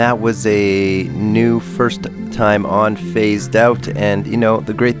back. And that was a new first time on Phased Out. And you know,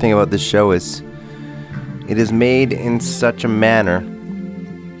 the great thing about this show is it is made in such a manner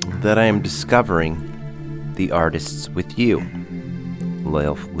that I am discovering the artists with you,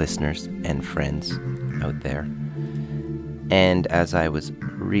 loyal listeners and friends out there. And as I was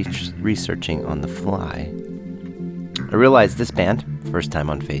researching on the fly, I realized this band, first time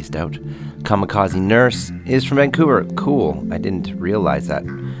on Phased Out, Kamikaze Nurse, is from Vancouver. Cool, I didn't realize that.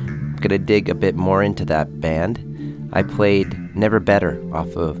 I'm gonna dig a bit more into that band. I played Never Better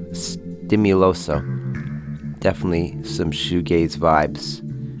off of Stimuloso. Definitely some shoegaze vibes.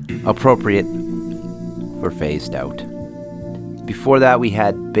 Appropriate for Phased Out. Before that we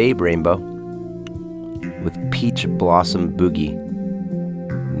had Babe Rainbow with Peach Blossom Boogie.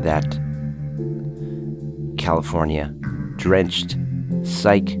 That California drenched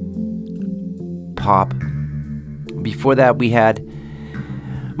psych pop. Before that we had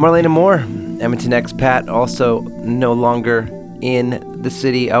Marlena Moore, Edmonton expat, also no longer in the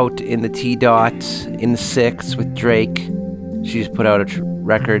city, out in the T-Dot, in the 6 with Drake. She just put out a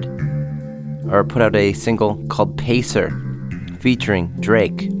record, or put out a single called Pacer, featuring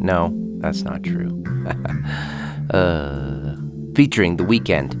Drake. No, that's not true. Featuring The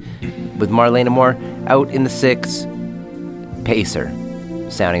Weeknd, with Marlena Moore out in the 6, Pacer,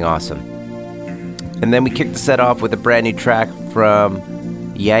 sounding awesome. And then we kicked the set off with a brand new track from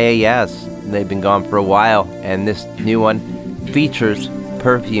Yeah Yeah Yeahs. They've been gone for a while, and this new one features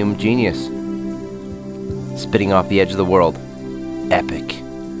Perfume Genius, Spitting Off the Edge of the World. Epic.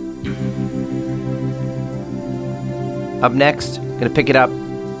 Up next, gonna pick it up,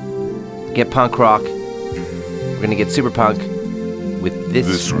 get punk rock. We're gonna get super punk with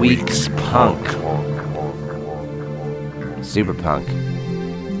this week's punk. Super punk.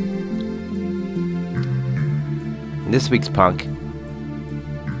 This week's punk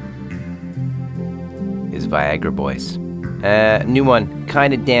is Viagra Boys. New one,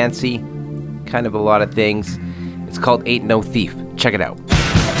 kind of dancey, kind of a lot of things. It's called Ain't No Thief. Check it out.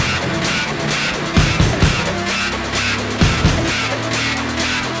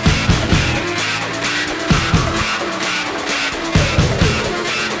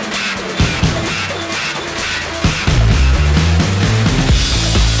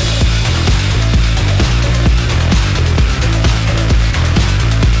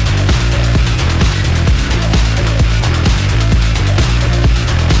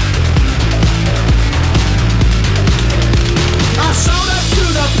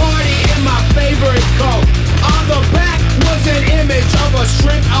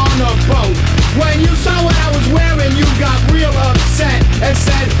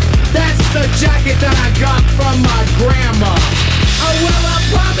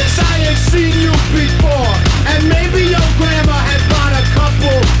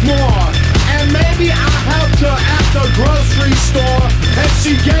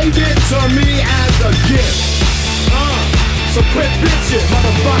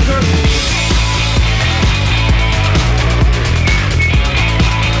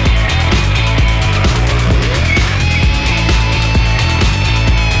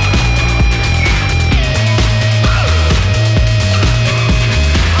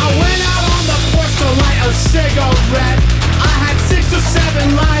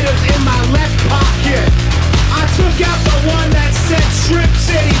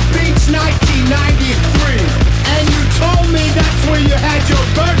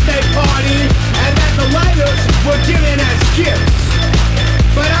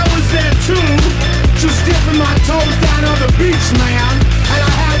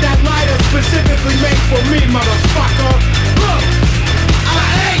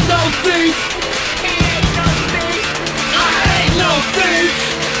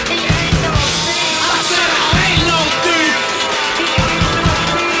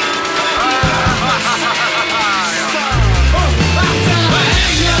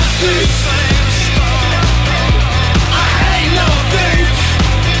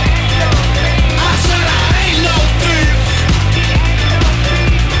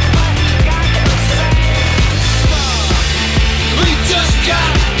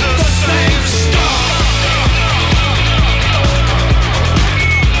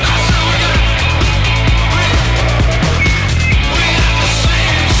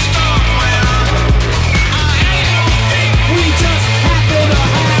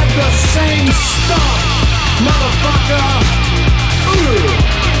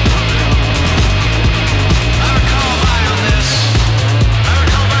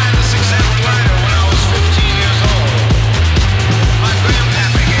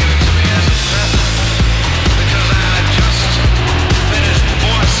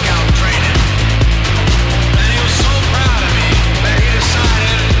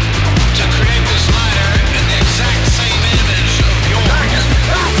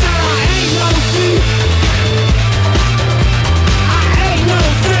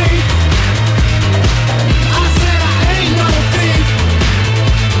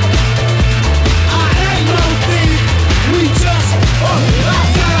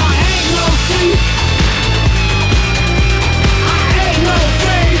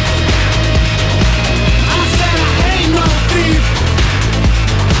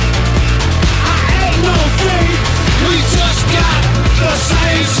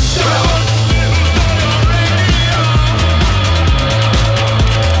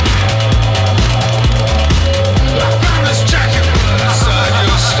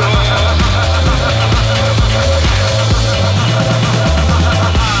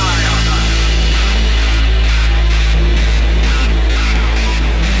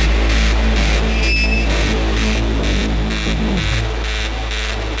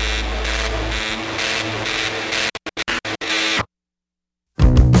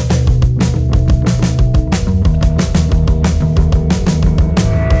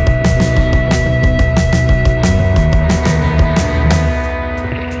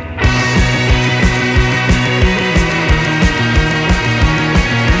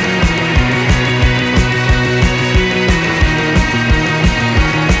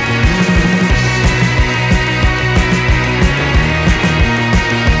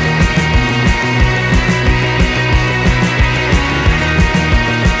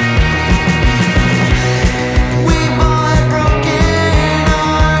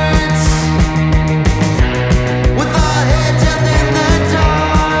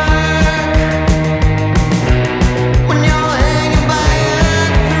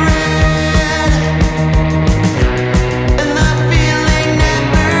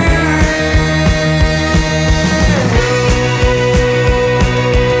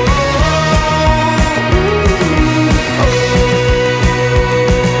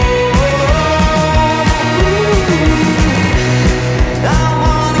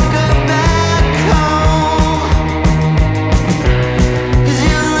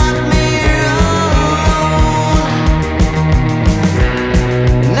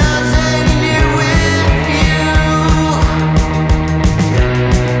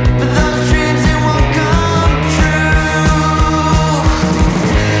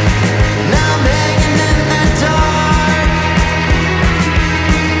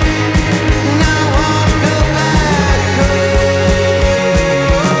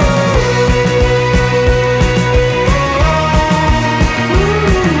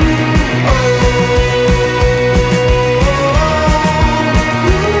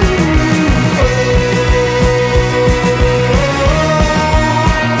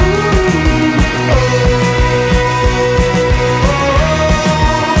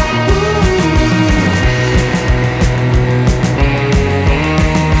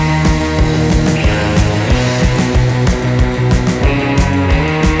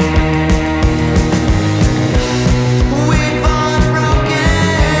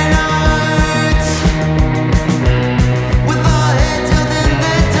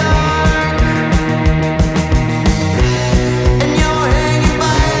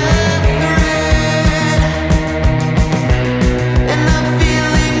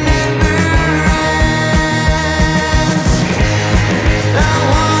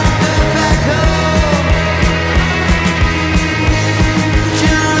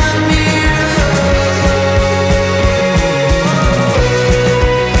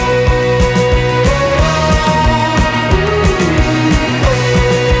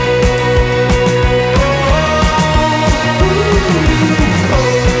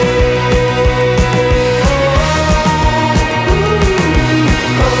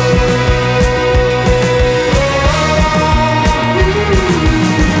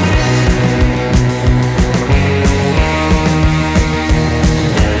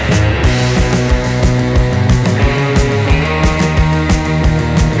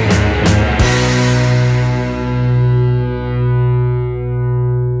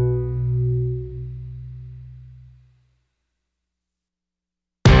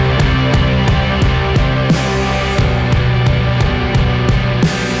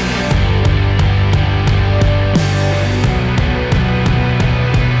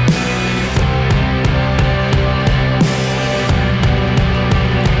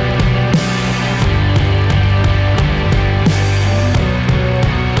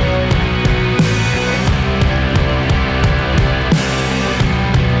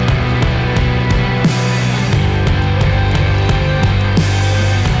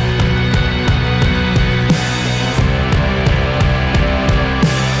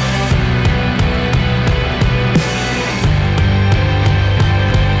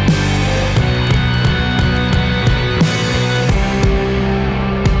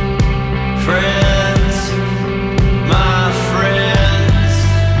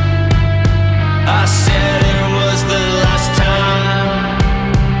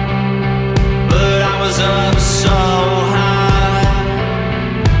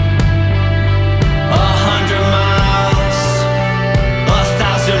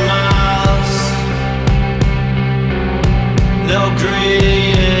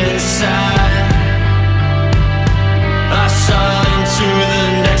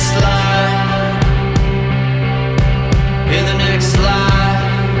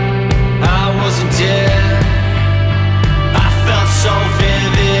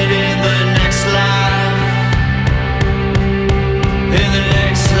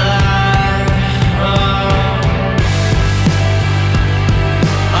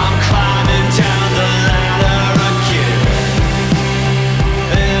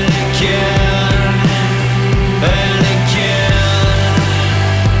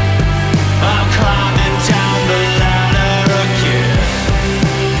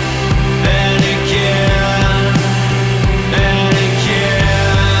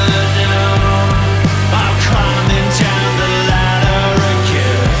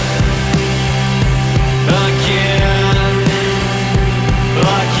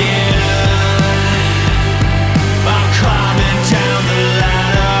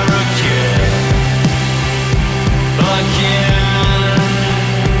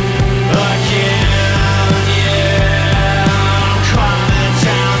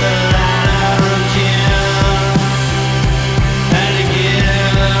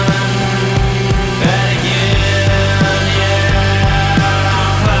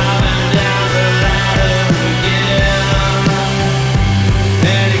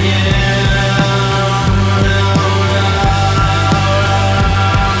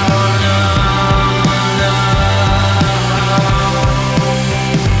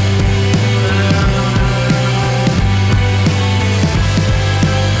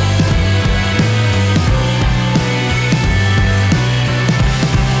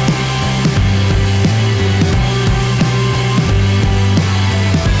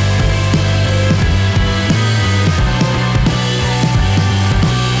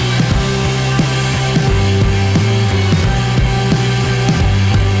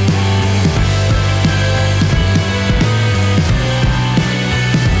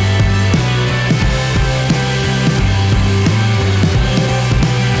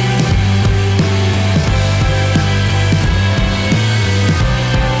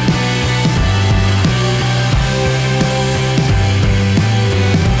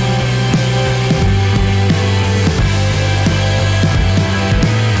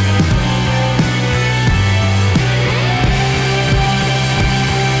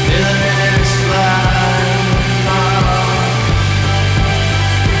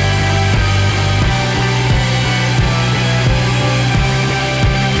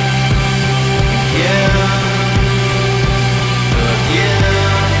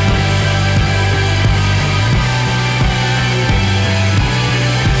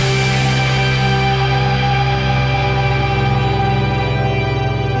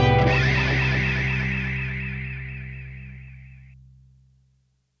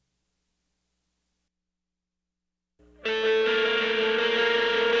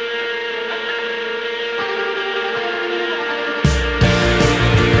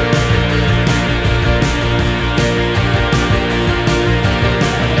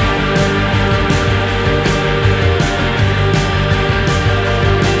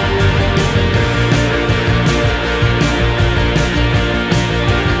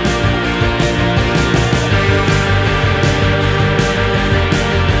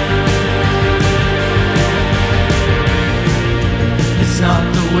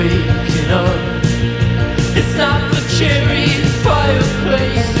 waking up. It's not the cherry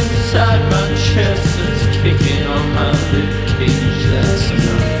fireplace inside my chest that's kicking on my ribcage. That's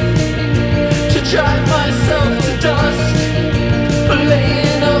enough to drive myself to dust. But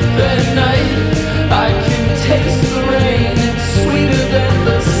laying up at night, I can taste the rain. It's sweeter than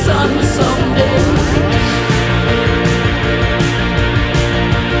the sun someday.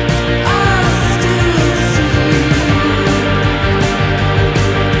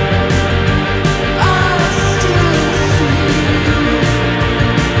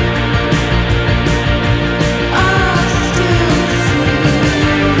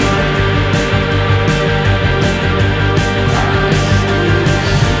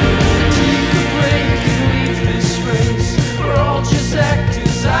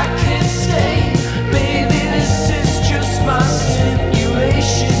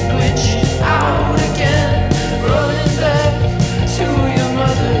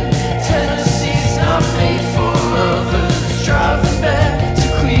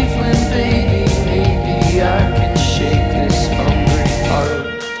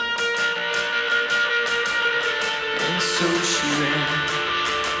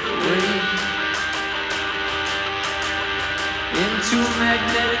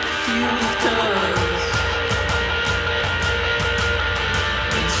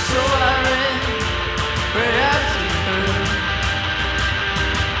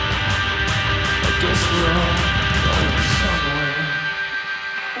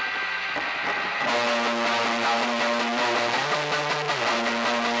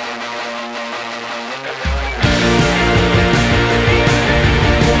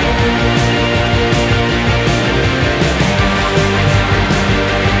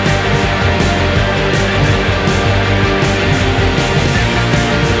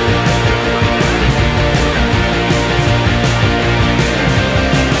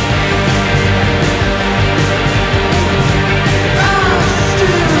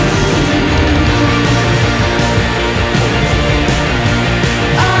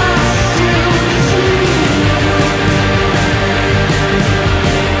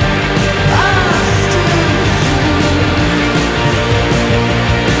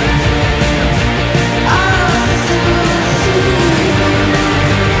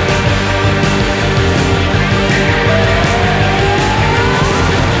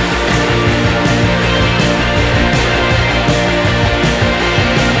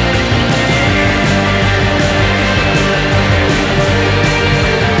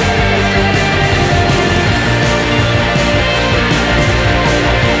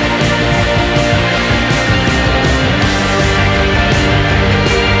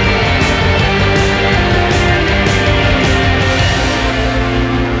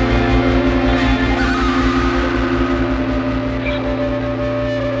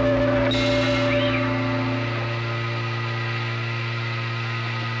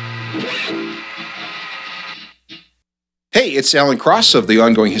 Hey, it's Alan Cross of the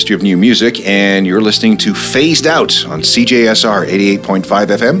Ongoing History of New Music, and you're listening to Phased Out on CJSR 88.5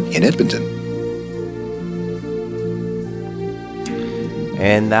 FM in Edmonton.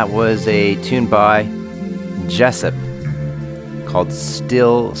 And that was a tune by Jessup called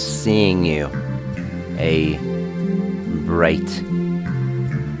Still Seeing You. A bright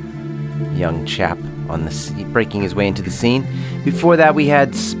young chap on the breaking his way into the scene. Before that, we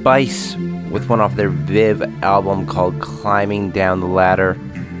had Spice with one off their Viv album called Climbing Down the Ladder.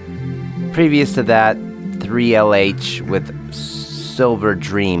 Previous to that, 3LH with Silver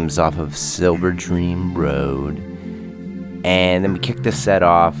Dreams off of Silver Dream Road. And then we kicked the set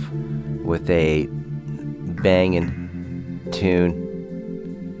off with a banging tune.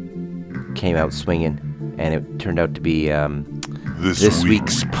 Came out swinging, and it turned out to be this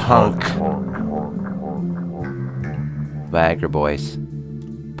week's Punk. Viagra Boys.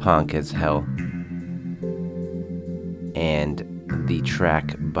 Punk as hell. And the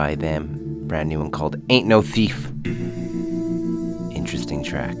track by them, brand new one called Ain't No Thief. Interesting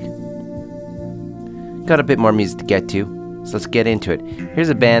track. Got a bit more music to get to, so let's get into it. Here's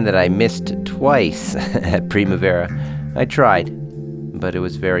a band that I missed twice at Primavera. I tried, but it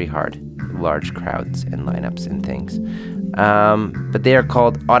was very hard. Large crowds and lineups and things. But they are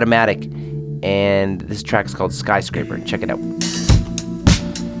called Automatic, and this track's called Skyscraper. Check it out.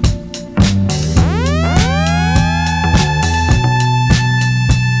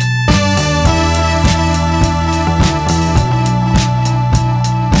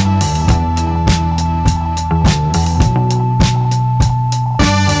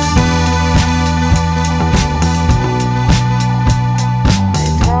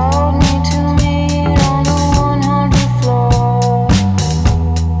 Told me to meet on the 100th floor.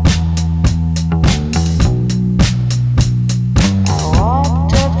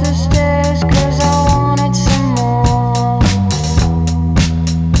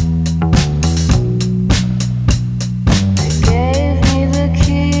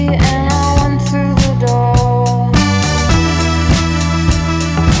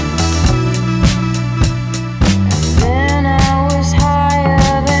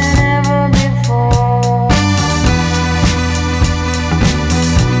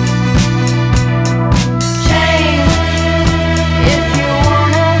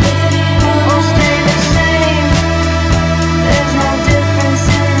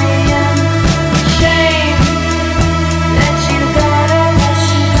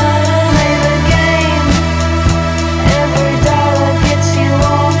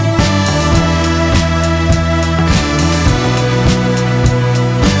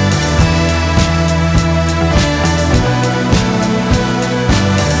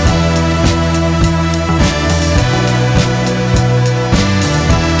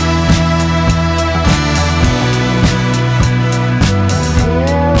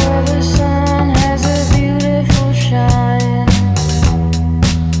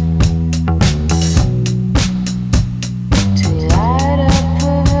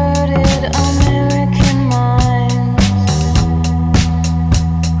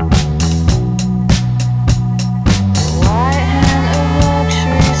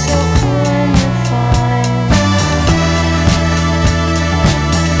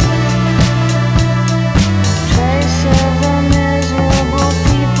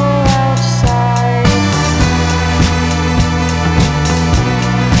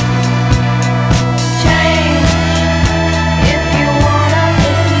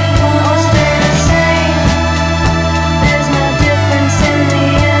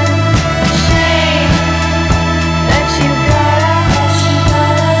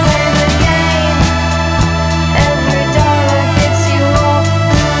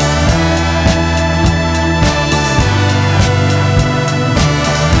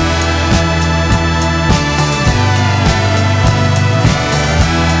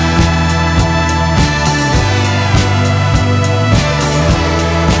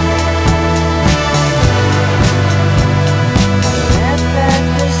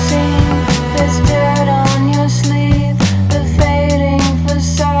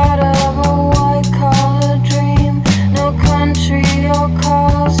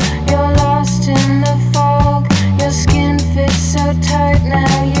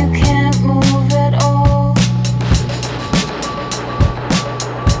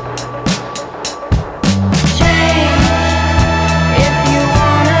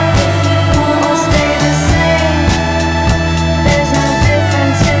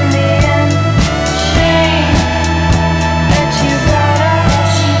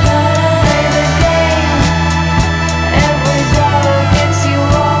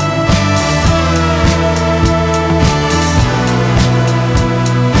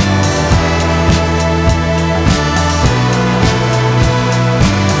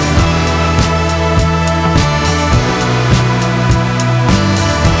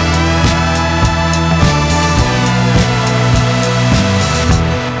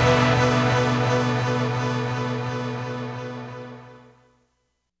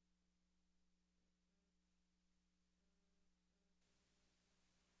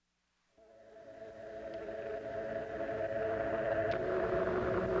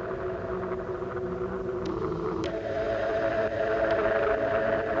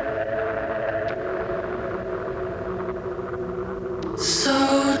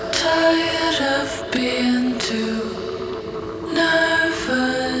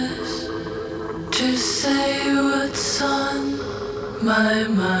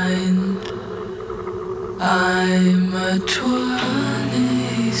 mind. I'm a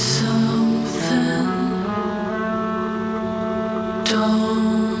 20-something.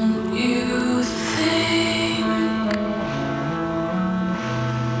 Don't you think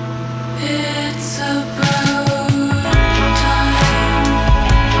it's about time?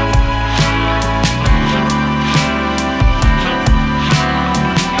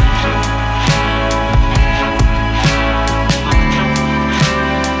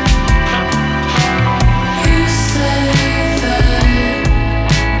 You say that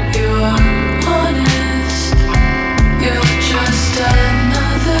you're honest. You're just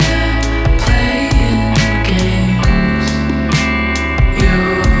another playing games.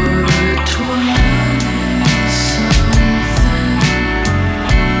 You're a 20-something.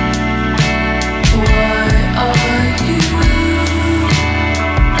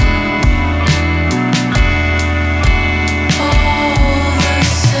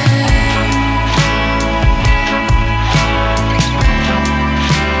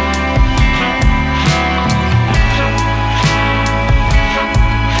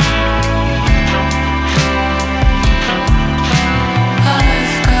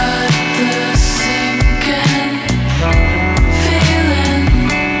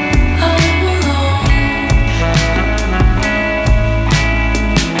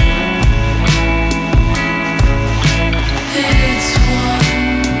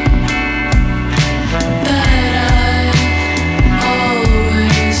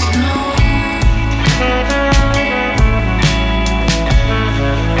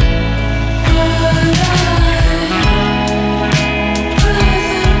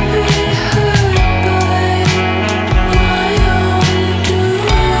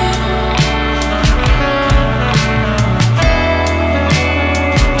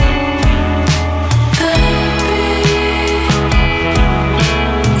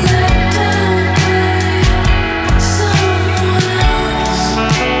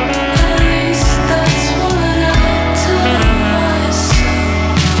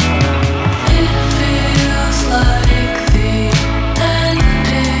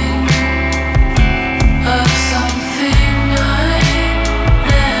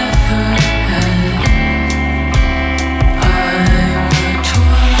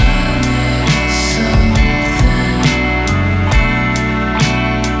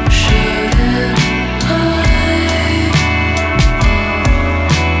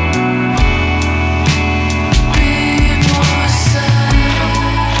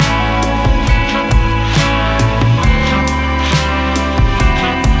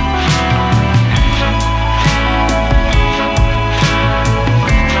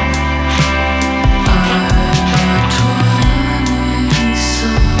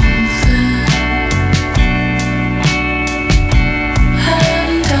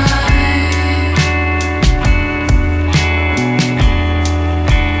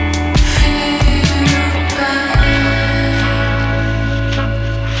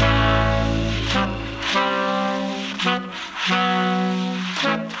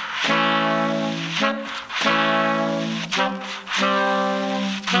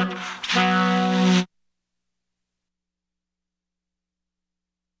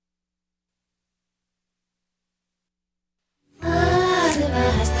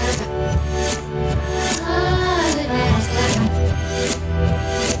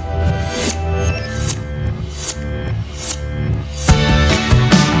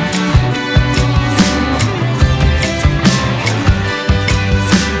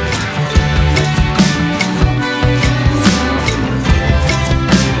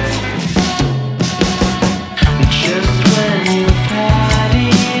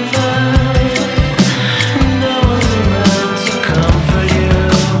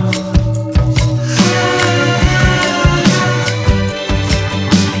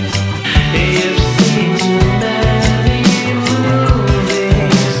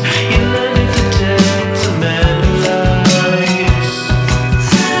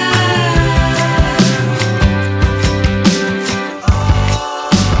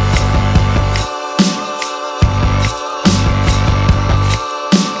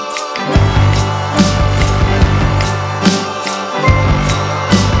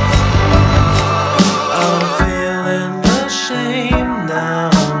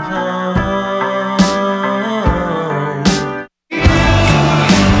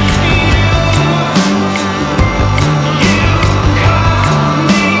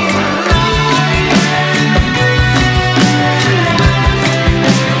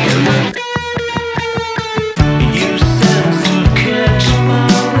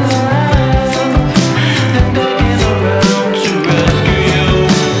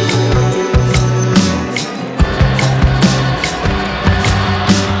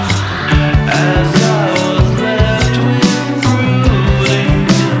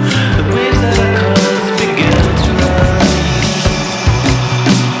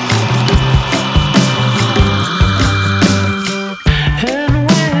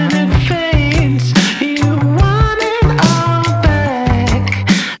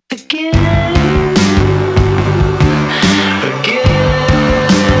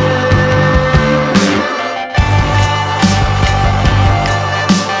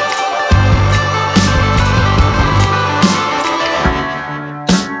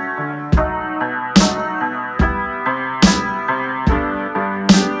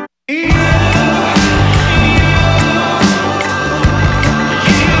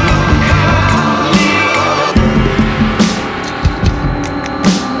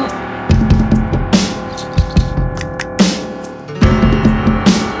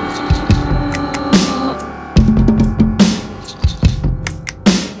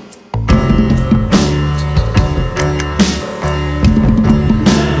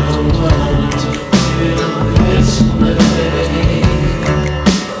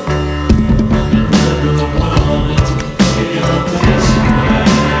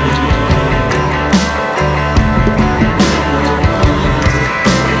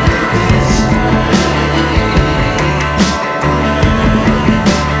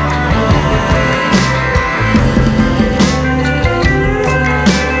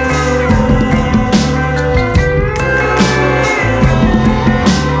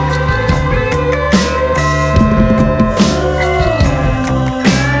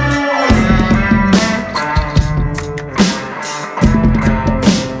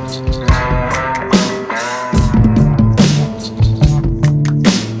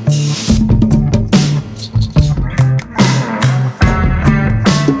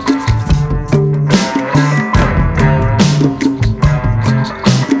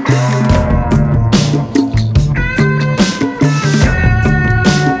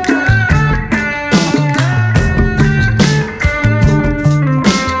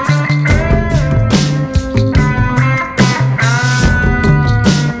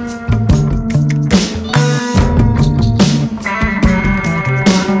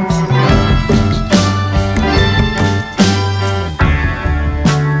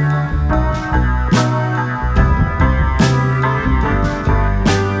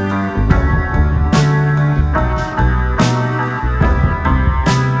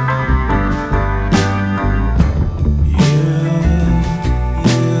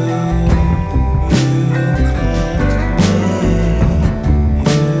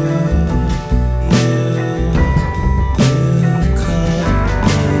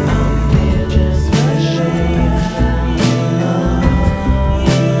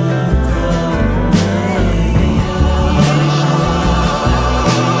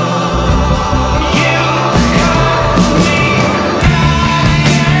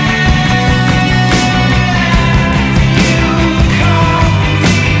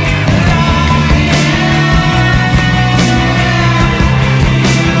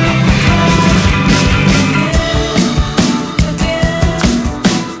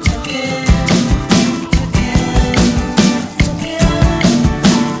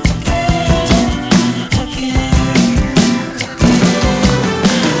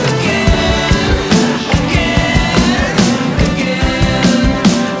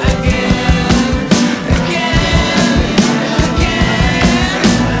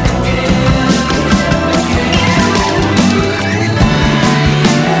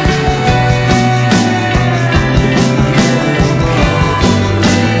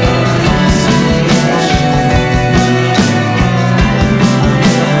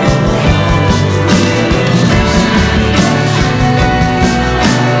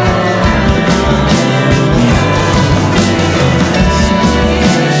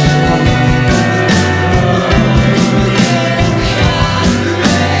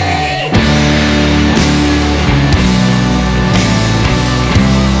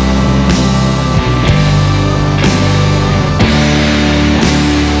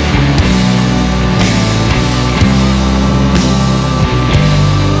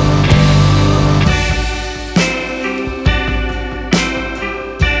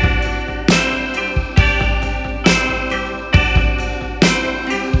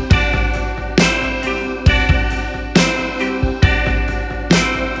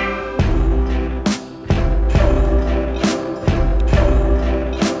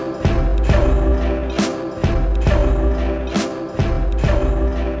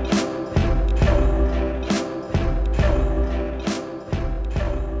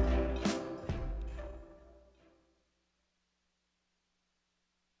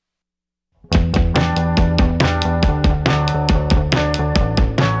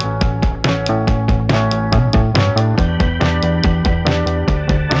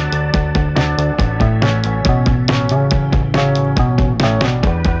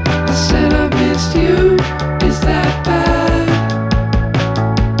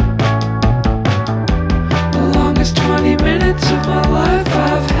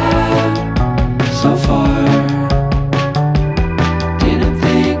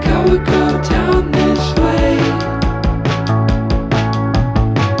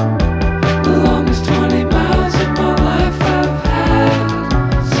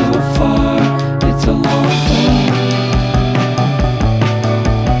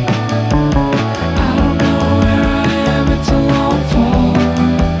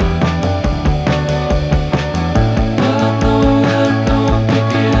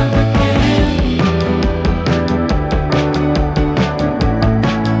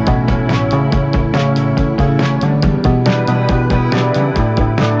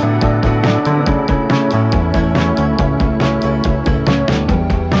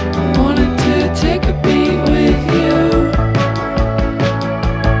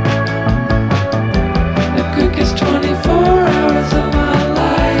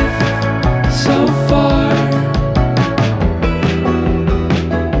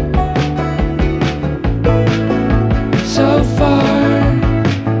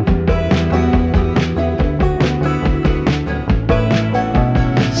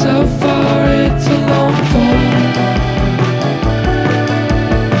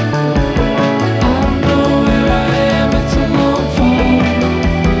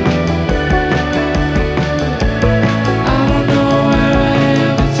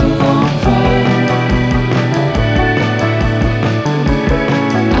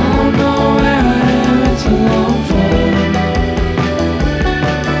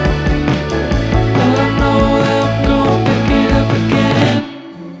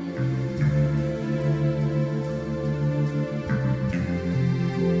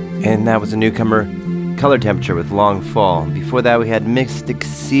 And that was a newcomer, Color Temperature with Long Fall. Before that, we had Mystic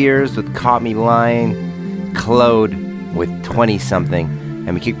Sears with Caught Me Lying, Claude with 20-something,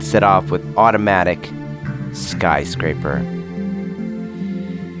 and we kicked the set off with Automatic, Skyscraper.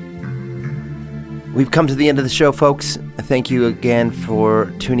 We've come to the end of the show, folks. Thank you again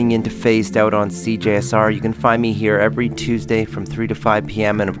for tuning in to Phased Out on CJSR. You can find me here every Tuesday from 3 to 5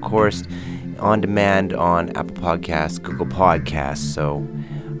 p.m. and, of course, on demand on Apple Podcasts, Google Podcasts. So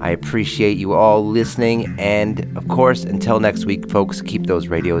I appreciate you all listening. And, of course, until next week, folks, keep those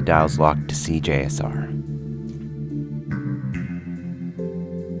radio dials locked to CJSR.